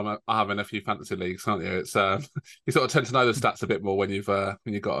can tell I'm having a few fantasy leagues, can't you? It's you sort of tend to know the stats a bit more when you've got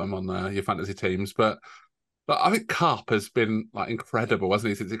them on your fantasy teams. But I think Cup has been like incredible, hasn't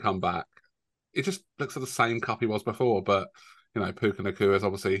he, since he come back? It just looks like the same Cup he was before, but Puka Nakua has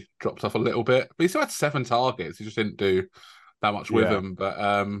obviously dropped off a little bit. But he still had 7 targets. He just didn't do that much with Yeah. them. But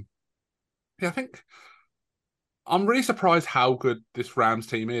yeah, I think I'm really surprised how good this Rams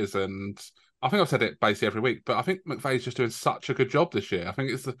team is, and I think I've said it basically every week, but I think McVay's just doing such a good job this year. I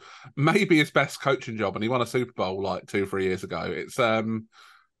think it's maybe his best coaching job, and he won a Super Bowl like 2-3 years ago. It's I think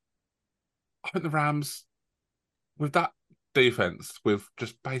the Rams with that defense, with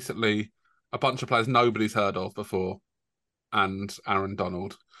just basically a bunch of players nobody's heard of before, and Aaron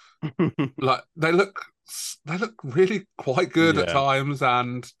Donald, like they look really quite good at Yeah. times,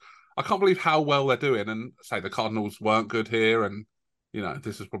 and I can't believe how well they're doing. And say the Cardinals weren't good here, and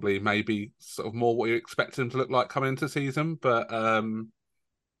this is probably maybe sort of more what you expect them to look like coming into the season. But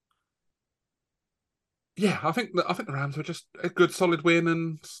yeah, I think the Rams were just a good solid win,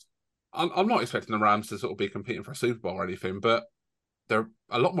 and I'm not expecting the Rams to sort of be competing for a Super Bowl or anything, but they're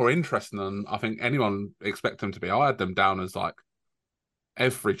a lot more interesting than I think anyone expect them to be. I had them down as like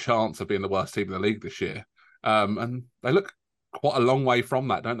every chance of being the worst team in the league this year, and they look quite a long way from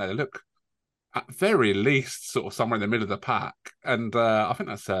that, don't they? They look at very least sort of somewhere in the middle of the pack, and I think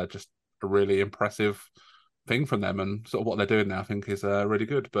that's just a really impressive thing from them, and sort of what they're doing now, I think, is really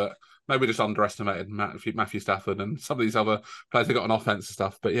good. But maybe just underestimated Matthew Stafford and some of these other players they got on offense and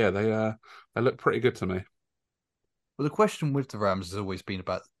stuff. But yeah, they look pretty good to me. Well, the question with the Rams has always been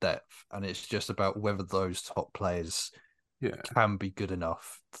about depth, and it's just about whether those top players Yeah, can be good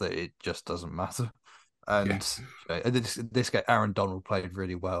enough that it just doesn't matter. yeah. And this guy, Aaron Donald, played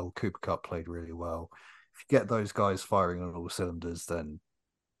really well. Cooper Cup played really well. If you get those guys firing on all cylinders, then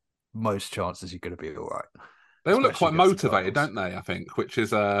most chances you're going to be all right, They all look especially quite against the motivated, Cardinals. don't they? I think, which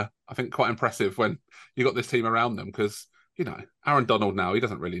is I think quite impressive when you got this team around them because Aaron Donald now he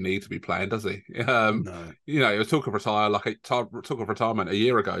doesn't really need to be playing, does he? No. He was talk of retire like talk of retirement a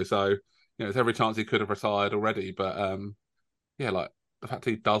year ago, so there's every chance he could have retired already. But yeah, like the fact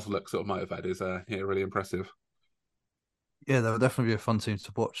he does look sort of motivated is yeah really impressive. Yeah, they'll definitely be a fun team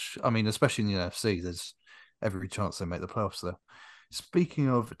to watch. I mean, especially in the NFC, there's every chance they make the playoffs there. Speaking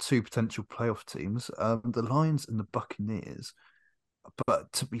of two potential playoff teams, the Lions and the Buccaneers.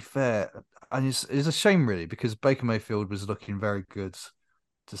 But to be fair, and it's a shame really because Baker Mayfield was looking very good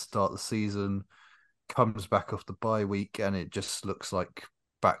to start the season, comes back off the bye week, and it just looks like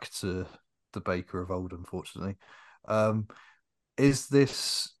back to the Baker of old, unfortunately. Um, is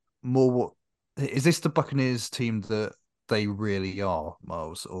this more what is this the Buccaneers team that they really are,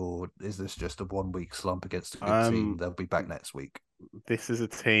 Miles, or is this just a 1 week slump against a good team? Um, They'll be back next week. this is a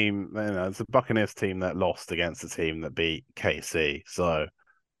team, it's a Buccaneers team that lost against a team that beat KC. So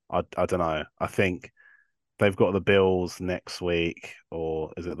I don't know. I think they've got the Bills next week,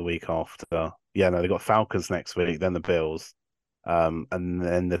 or is it the week after? Yeah, no, they got Falcons next week, then the Bills, and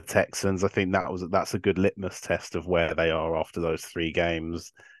then the Texans. I think that's a good litmus test of where they are after those three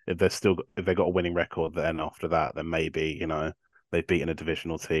games. If they've got a winning record, then after that, then maybe they've beaten a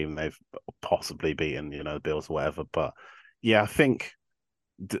divisional team, they've possibly beaten the Bills or whatever. But yeah, I think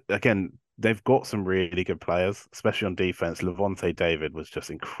again, they've got some really good players, especially on defense. Levante David was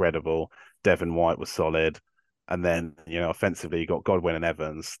just incredible. Devin White was solid. And then, offensively, you got Godwin and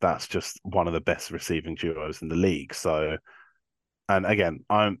Evans. That's just one of the best receiving duos in the league. So, and again,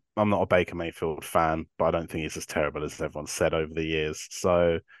 I'm not a Baker Mayfield fan, but I don't think he's as terrible as everyone's said over the years.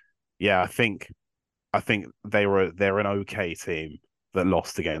 So, yeah, I think they're an okay team that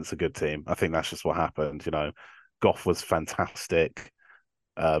lost against a good team. I think that's just what happened. Goff was fantastic.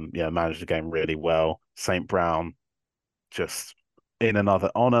 Managed the game really well. St. Brown just on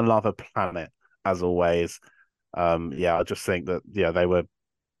another planet as always. I just think that they were,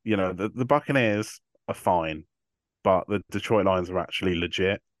 the Buccaneers are fine, but the Detroit Lions are actually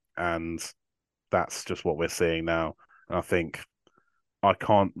legit, and that's just what we're seeing now. And I think I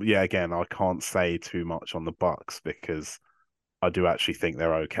can't say too much on the Bucks because I do actually think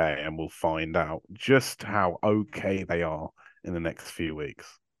they're okay, and we'll find out just how okay they are in the next few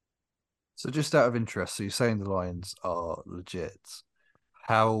weeks. So, just out of interest, so you're saying the Lions are legit.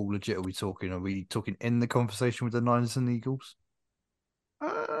 How legit are we talking? Are we talking in the conversation with the Niners and Eagles?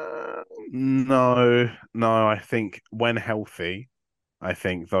 No, no. I think when healthy, I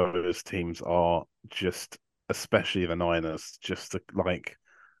think those teams are just, especially the Niners, just like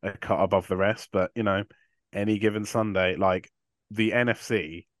a cut above the rest. But any given Sunday, like the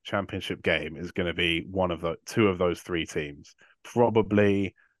NFC Championship game is going to be one of the two of those three teams.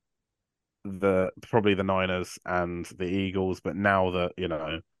 Probably the Niners and the Eagles, but now that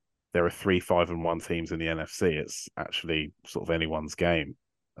there are 3-5-1 teams in the NFC, it's actually sort of anyone's game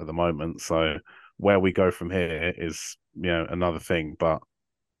at the moment. So where we go from here is another thing. But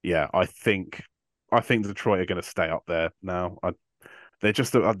yeah, I think Detroit are going to stay up there now. They're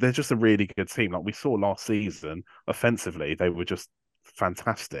just a really good team. Like we saw last season, offensively they were just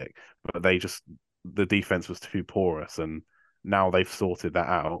fantastic, but the defense was too porous, and now they've sorted that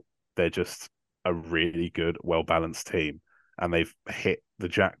out. They're just a really good, well balanced team, and they've hit the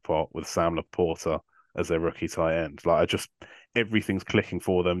jackpot with Sam Laporta as their rookie tight end. Everything's clicking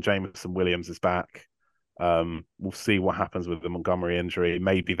for them. Jameson Williams is back. We'll see what happens with the Montgomery injury.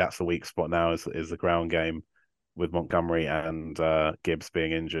 Maybe that's the weak spot now is the ground game with Montgomery and Gibbs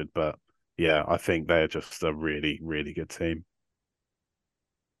being injured. But yeah, I think they're just a really, really good team.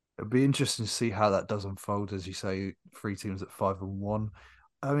 It'd be interesting to see how that does unfold, as you say, three teams at 5-1.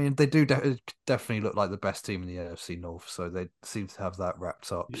 I mean, they do definitely look like the best team in the AFC North, so they seem to have that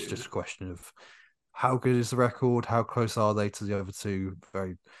wrapped up. It's Yeah, just a question of how good is the record, how close are they to the other two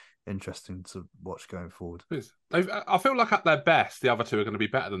very interesting to watch going forward. I feel like at their best, the other two are going to be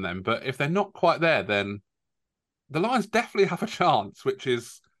better than them. But if they're not quite there, then the Lions definitely have a chance, which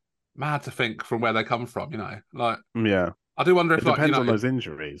is mad to think from where they come from. Like Yeah, I do wonder if, it like, depends on those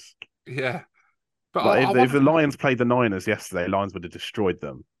injuries. yeah. But Like I if wonder. the Lions played the Niners yesterday, Lions would have destroyed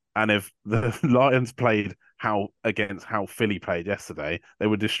them. And if the Lions played how Philly played yesterday, they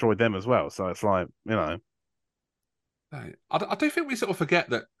would destroy them as well. So it's like, I do think we sort of forget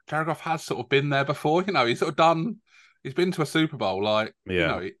that Jared Goff has sort of been there before. He's sort of he's been to a Super Bowl. Like,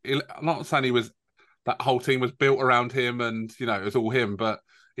 yeah, I'm not saying that whole team was built around him and, it was all him, but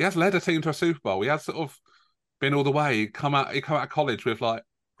he has led a team to a Super Bowl. He has sort of been all the way. He come out of college with like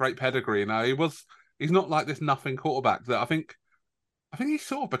great pedigree. He's not like this nothing quarterback that I think he's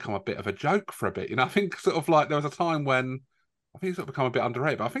sort of become a bit of a joke for a bit. I think sort of like there was a time when I think he's sort of become a bit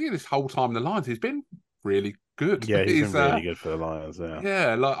underrated, but I think in this whole time in the Lions, he's been really good. yeah, he's He's been really good for the Lions. Yeah,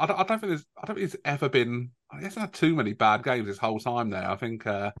 yeah, like I don't think he's ever been. He hasn't had too many bad games this whole time there. I think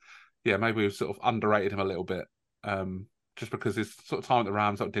yeah, maybe we've sort of underrated him a little bit. Just because his sort of time at the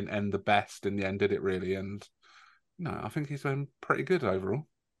Rams sort of didn't end the best in the end, did it really? And no, I think he's been pretty good overall.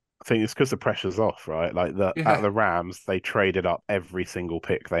 I think it's because the pressure's off, right? Like at Yeah, the Rams, they traded up every single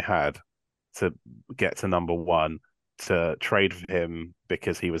pick they had to get to number one, to trade for him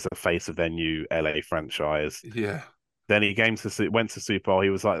because he was the face of their new LA franchise. yeah. Then went to Super Bowl. He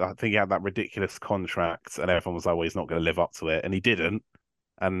was like, I think he had that ridiculous contract, and everyone was like, well, he's not going to live up to it, and he didn't.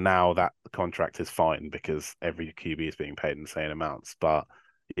 And now that contract is fine because every QB is being paid insane amounts. But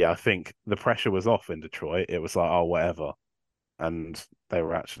yeah, I think the pressure was off in Detroit. It was like, oh, whatever, and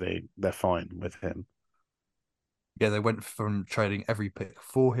they're fine with him. Yeah, they went from trading every pick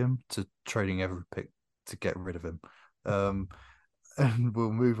for him to trading every pick to get rid of him. Um, and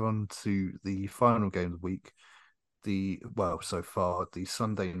we'll move on to the final game of the week. So far, the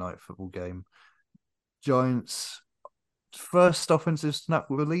Sunday night football game. Giants' first offensive snap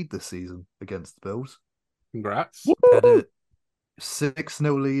with a lead this season against the Bills. Congrats. They had Woo! a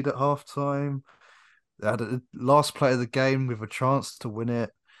 6-0 lead at halftime. They had a last play of the game with a chance to win it.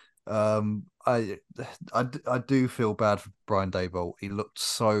 Um, I, I do feel bad for Brian Daboll. He looked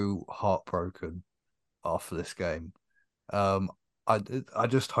so heartbroken after this game. Um, I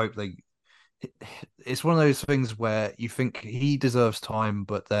just hope they. It's one of those things where you think he deserves time,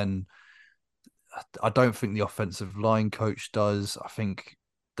 but then I don't think the offensive line coach does. I think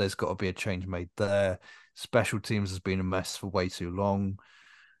there's got to be a change made there. Special teams has been a mess for way too long.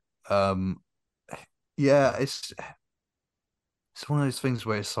 Um, yeah, it's one of those things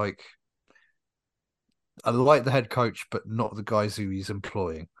where it's like I like the head coach, but not the guys who he's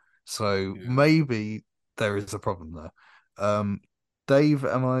employing. So Yeah. maybe there is a problem there. Dave,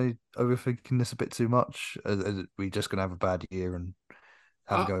 am I overthinking this a bit too much? Are we just gonna have a bad year and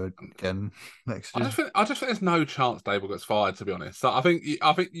have a I, go again next year? I just think there's no chance Dable gets fired. To be honest, so I think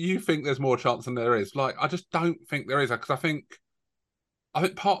you think there's more chance than there is. Like I just don't think there is because I think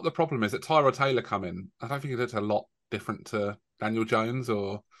part of the problem is that Tyrod Taylor come in. I don't think he did a lot different to Daniel Jones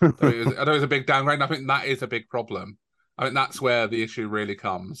or I know it was a big downgrade. And I think that is a big problem. I think that's where the issue really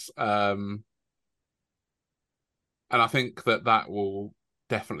comes. And I think that will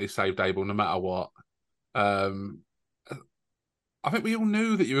definitely save Dable no matter what. Um, I think we all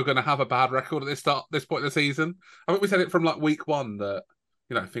knew that you were going to have a bad record at this point of the season. I think we said it from like week one that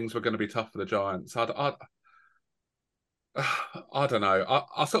things were going to be tough for the Giants. I don't know.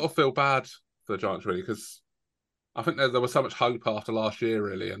 I sort of feel bad for the Giants really because I think there was so much hope after last year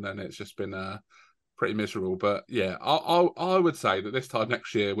really, and then it's just been pretty miserable. But yeah, I would say that this time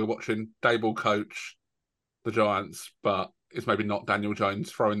next year we're watching Dable coach the Giants, but it's maybe not Daniel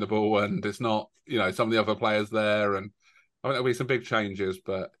Jones throwing the ball, and it's not some of the other players there, and I think there'll be some big changes.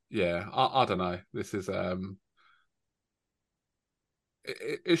 But yeah, I don't know. This is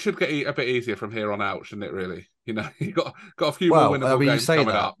it should get a bit easier from here on out, shouldn't it? Really, you got a few more Well, I winnable mean, you games say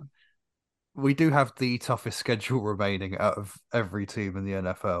coming that up. we do have the toughest schedule remaining out of every team in the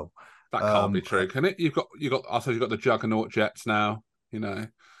NFL. That can't be true, can it? I suppose you've got the Juggernaut Jets now. You know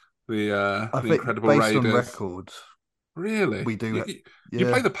I the think incredible based on Raiders. record, Really? we do. You play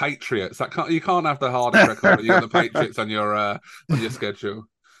Yeah, the Patriots. You can't have the hardest record when you got the Patriots on your schedule.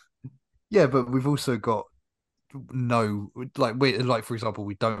 yeah, but we've also got no like for example,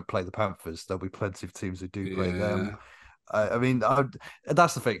 we don't play the Panthers. There'll be plenty of teams who do play them. Yeah. I mean,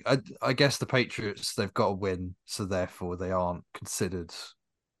 that's the thing. I guess the Patriots they've got to win, so therefore they aren't considered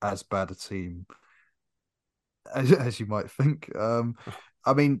as bad a team as you might think.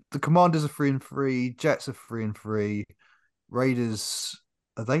 I mean, the Commanders are 3-3, Jets are 3-3, Raiders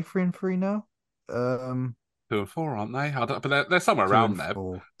are they 3-3 now? Um, 2-4, aren't they? But they're somewhere Two around and there.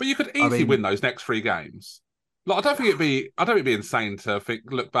 four. But you could I easily win mean, those next 3 games. Like, I don't think it'd be insane to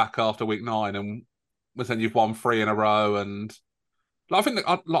look back after week 9 and then you've won 3 in a row. And like, I think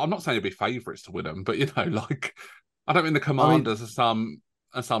I'm not saying it'd be favourites to win them, but like, I don't think the I mean, Commanders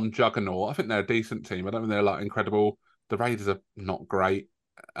are some juggernaut. I think they're a decent team. I don't think they're like incredible. The Raiders are not great.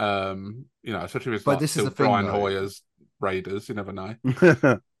 Especially with but like this is still the thing Brian though. Hoyer's Raiders. You never know.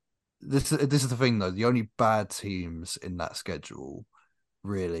 This is the thing though. The only bad teams in that schedule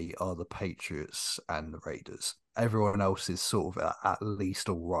really are the Patriots and the Raiders. Everyone else is sort of at least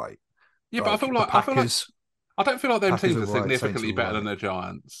all right. Yeah, but Like the Packers, I don't feel like them Packers teams all are right, Saints significantly all better than right. the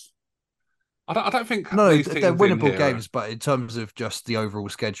Giants. I don't think No, these they're teams in winnable here games, but in terms of just the overall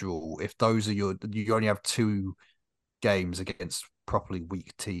schedule, if those are you only have 2 games against properly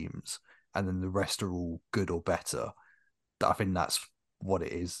weak teams, and then the rest are all good or better. I think that's what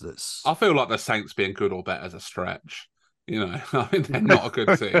it is. I feel like the Saints being good or better is a stretch. I mean they're not a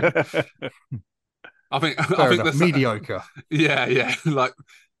good team. I fair think enough. this, Mediocre. yeah. Like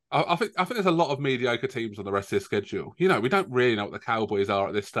I think there's a lot of mediocre teams on the rest of the schedule. We don't really know what the Cowboys are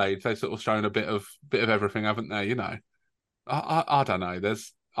at this stage. They've sort of shown a bit of everything, haven't they? I don't know.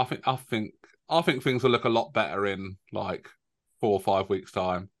 I think things will look a lot better in like 4 or 5 weeks'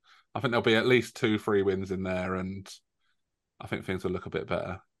 time. I think there'll be at least 2-3 wins in there, and I think things will look a bit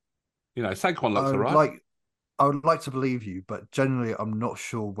better. Saquon looks I all would right. like I would like to believe you, but generally, I'm not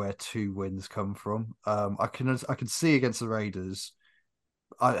sure where 2 wins come from. I can see against the Raiders.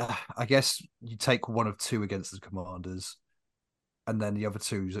 I guess you take one of 2 against the Commanders, and then the other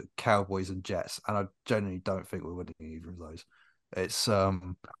 2 is Cowboys and Jets. And I generally don't think we're winning either of those. It's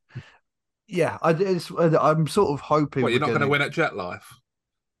yeah. I'm sort of hoping What, we're you're not going to gonna win at Jet Life?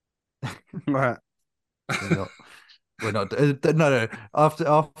 we're not we're not no.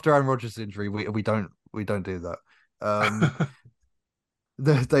 After Aaron Rodgers' injury, we don't do that.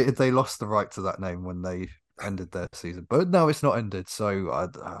 They lost the right to that name when they ended their season, but no, it's not ended. So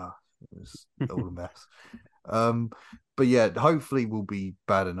it's all a mess. Um, but yeah, hopefully we'll be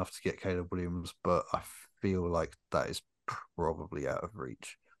bad enough to get Caleb Williams, but I feel like that is probably out of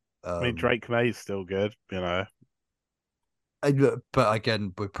reach. I mean, Um, Drake May's still good, but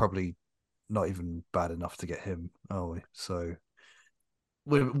again, we're probably not even bad enough to get him, are we? So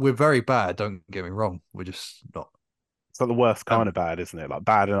we're very bad. Don't get me wrong. We're just not. It's like the worst kind And of bad, isn't it? Like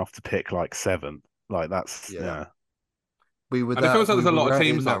bad enough to pick like 7th. Like that's yeah, yeah, And it feels like we there's a lot of were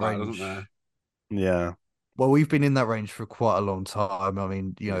teams in like that that, doesn't range. there? yeah. Well, we've been in that range for quite a long time. I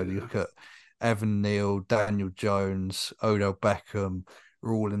mean, you Yeah. look at Evan Neal, Daniel Jones, Odell Beckham,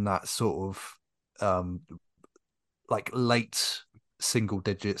 are all in that sort of like late single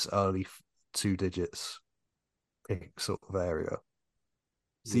digits, early 2 digits pick sort of area.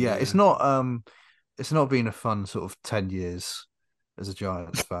 So yeah, Yeah. it's not been a fun sort of 10 years as a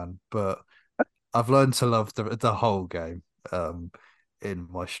Giants fan, but I've learned to love the whole game in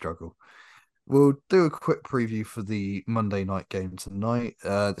my struggle. We'll do a quick preview for the Monday night game tonight.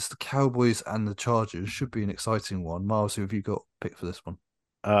 It's the Cowboys and the Chargers. Should be an exciting one. Miles, who have you got picked for this one?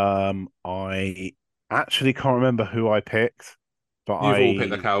 I actually can't remember who I picked, but You've all picked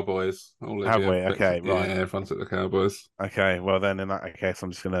the I Cowboys. All of have you we. have picked. Okay, Yeah, right. everyone's picked the Cowboys. Okay, well then in that case,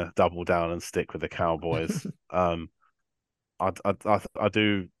 I'm just gonna double down and stick with the Cowboys. I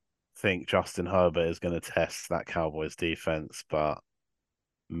do think Justin Herbert is going to test that Cowboys defense, but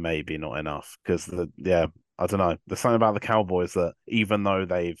maybe not enough because I don't know. There's something about the Cowboys that even though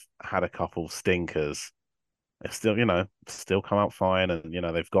they've had a couple stinkers, they still still come out fine, and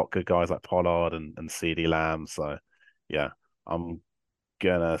they've got good guys like Pollard and CeeDee Lamb. So yeah, I'm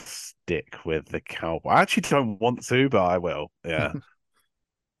gonna stick with the Cowboys. I actually don't want to, but I will. Yeah.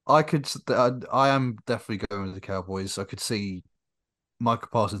 I am definitely going with the Cowboys. I could see Michael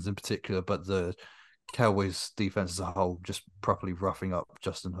Parsons in particular, but the Cowboys defense as a whole just properly roughing up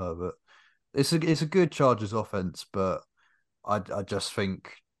Justin Herbert. It's a good Chargers offense, but I just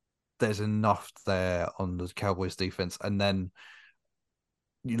think there's enough there on the Cowboys defense, and then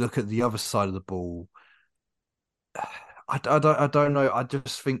you look at the other side of the ball. I don't know. I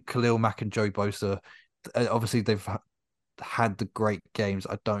just think Khalil Mack and Joe Bosa, obviously they've had the great games.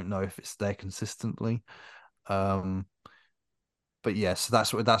 I don't know if it's there consistently. Um, but yes,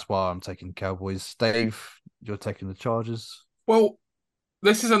 that's why I'm taking Cowboys. Dave, you're taking the Chargers. Well,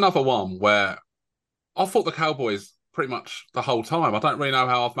 this is another one where I thought the Cowboys pretty much the whole time. I don't really know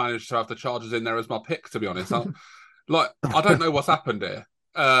how I've managed to have the Chargers in there as my pick, to be honest. I don't know what's happened here.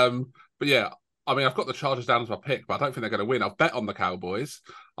 But yeah, I mean, I've got the Chargers down as my pick, but I don't think they're going to win. I've bet on the Cowboys.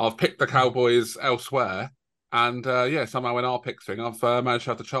 I've picked the Cowboys elsewhere. And somehow in our pick thing, I've managed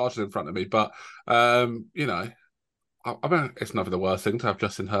to have the Chargers in front of me. But you know, I mean, it's never the worst thing to have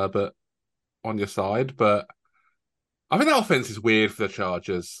Justin Herbert on your side, but I think that offense is weird for the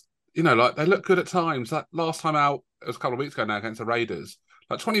Chargers. You know, like they look good at times. Like last time out, it was a couple of weeks ago now against the Raiders.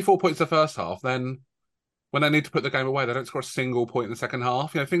 Like 24 points the first half, then when they need to put the game away, they don't score a single point in the second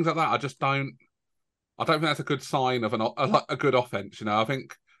half. You know, things like that. I don't think that's a good sign of a good offense. You know, I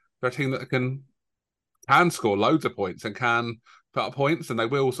think they're a team that can score loads of points and can put up points, and they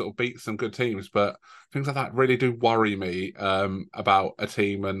will sort of beat some good teams. But things like that really do worry me about a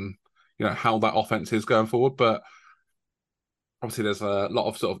team and how that offense is going forward. But obviously, there's a lot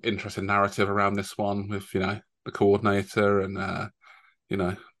of sort of interesting narrative around this one with the coordinator and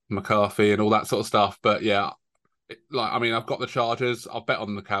McCarthy and all that sort of stuff. But yeah, I mean, I've got the Chargers. I'll bet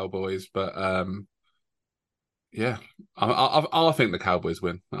on the Cowboys, but yeah, I think the Cowboys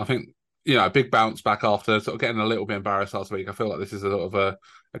win. I think a big bounce back after sort of getting a little bit embarrassed last week. I feel like this is a sort of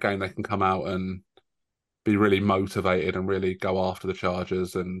a game they can come out and be really motivated and really go after the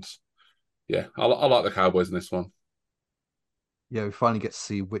Chargers. And yeah, I like the Cowboys in this one. Yeah, we finally get to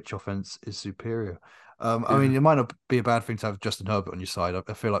see which offense is superior. I Yeah. mean, it might not be a bad thing to have Justin Herbert on your side.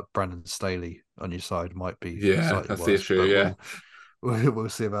 I feel like Brandon Staley on your side might be Yeah, slightly that's the worse, issue. but Yeah. we'll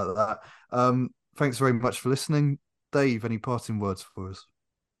see about that. Thanks very much for listening. Dave, any parting words for us?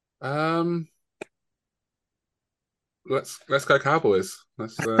 Let's go Cowboys.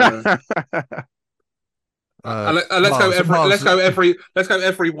 Let's go Miles, Miles, let's go every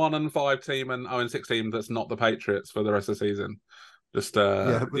 1-5 team and 0-6 team that's not the Patriots for the rest of the season. Just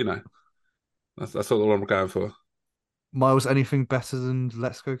yeah, but that's all I'm going for. Miles, anything better than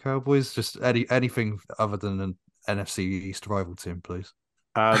Let's Go Cowboys? Just anything other than an NFC East rival team, please.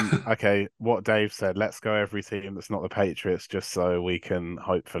 Okay, what Dave said, let's go every team that's not the Patriots, just so we can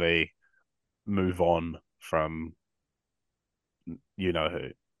hopefully move on from you know who.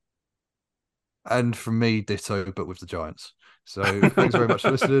 And from me, ditto, but with the Giants. So thanks very much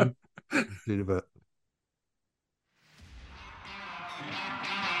for listening. See you in a bit.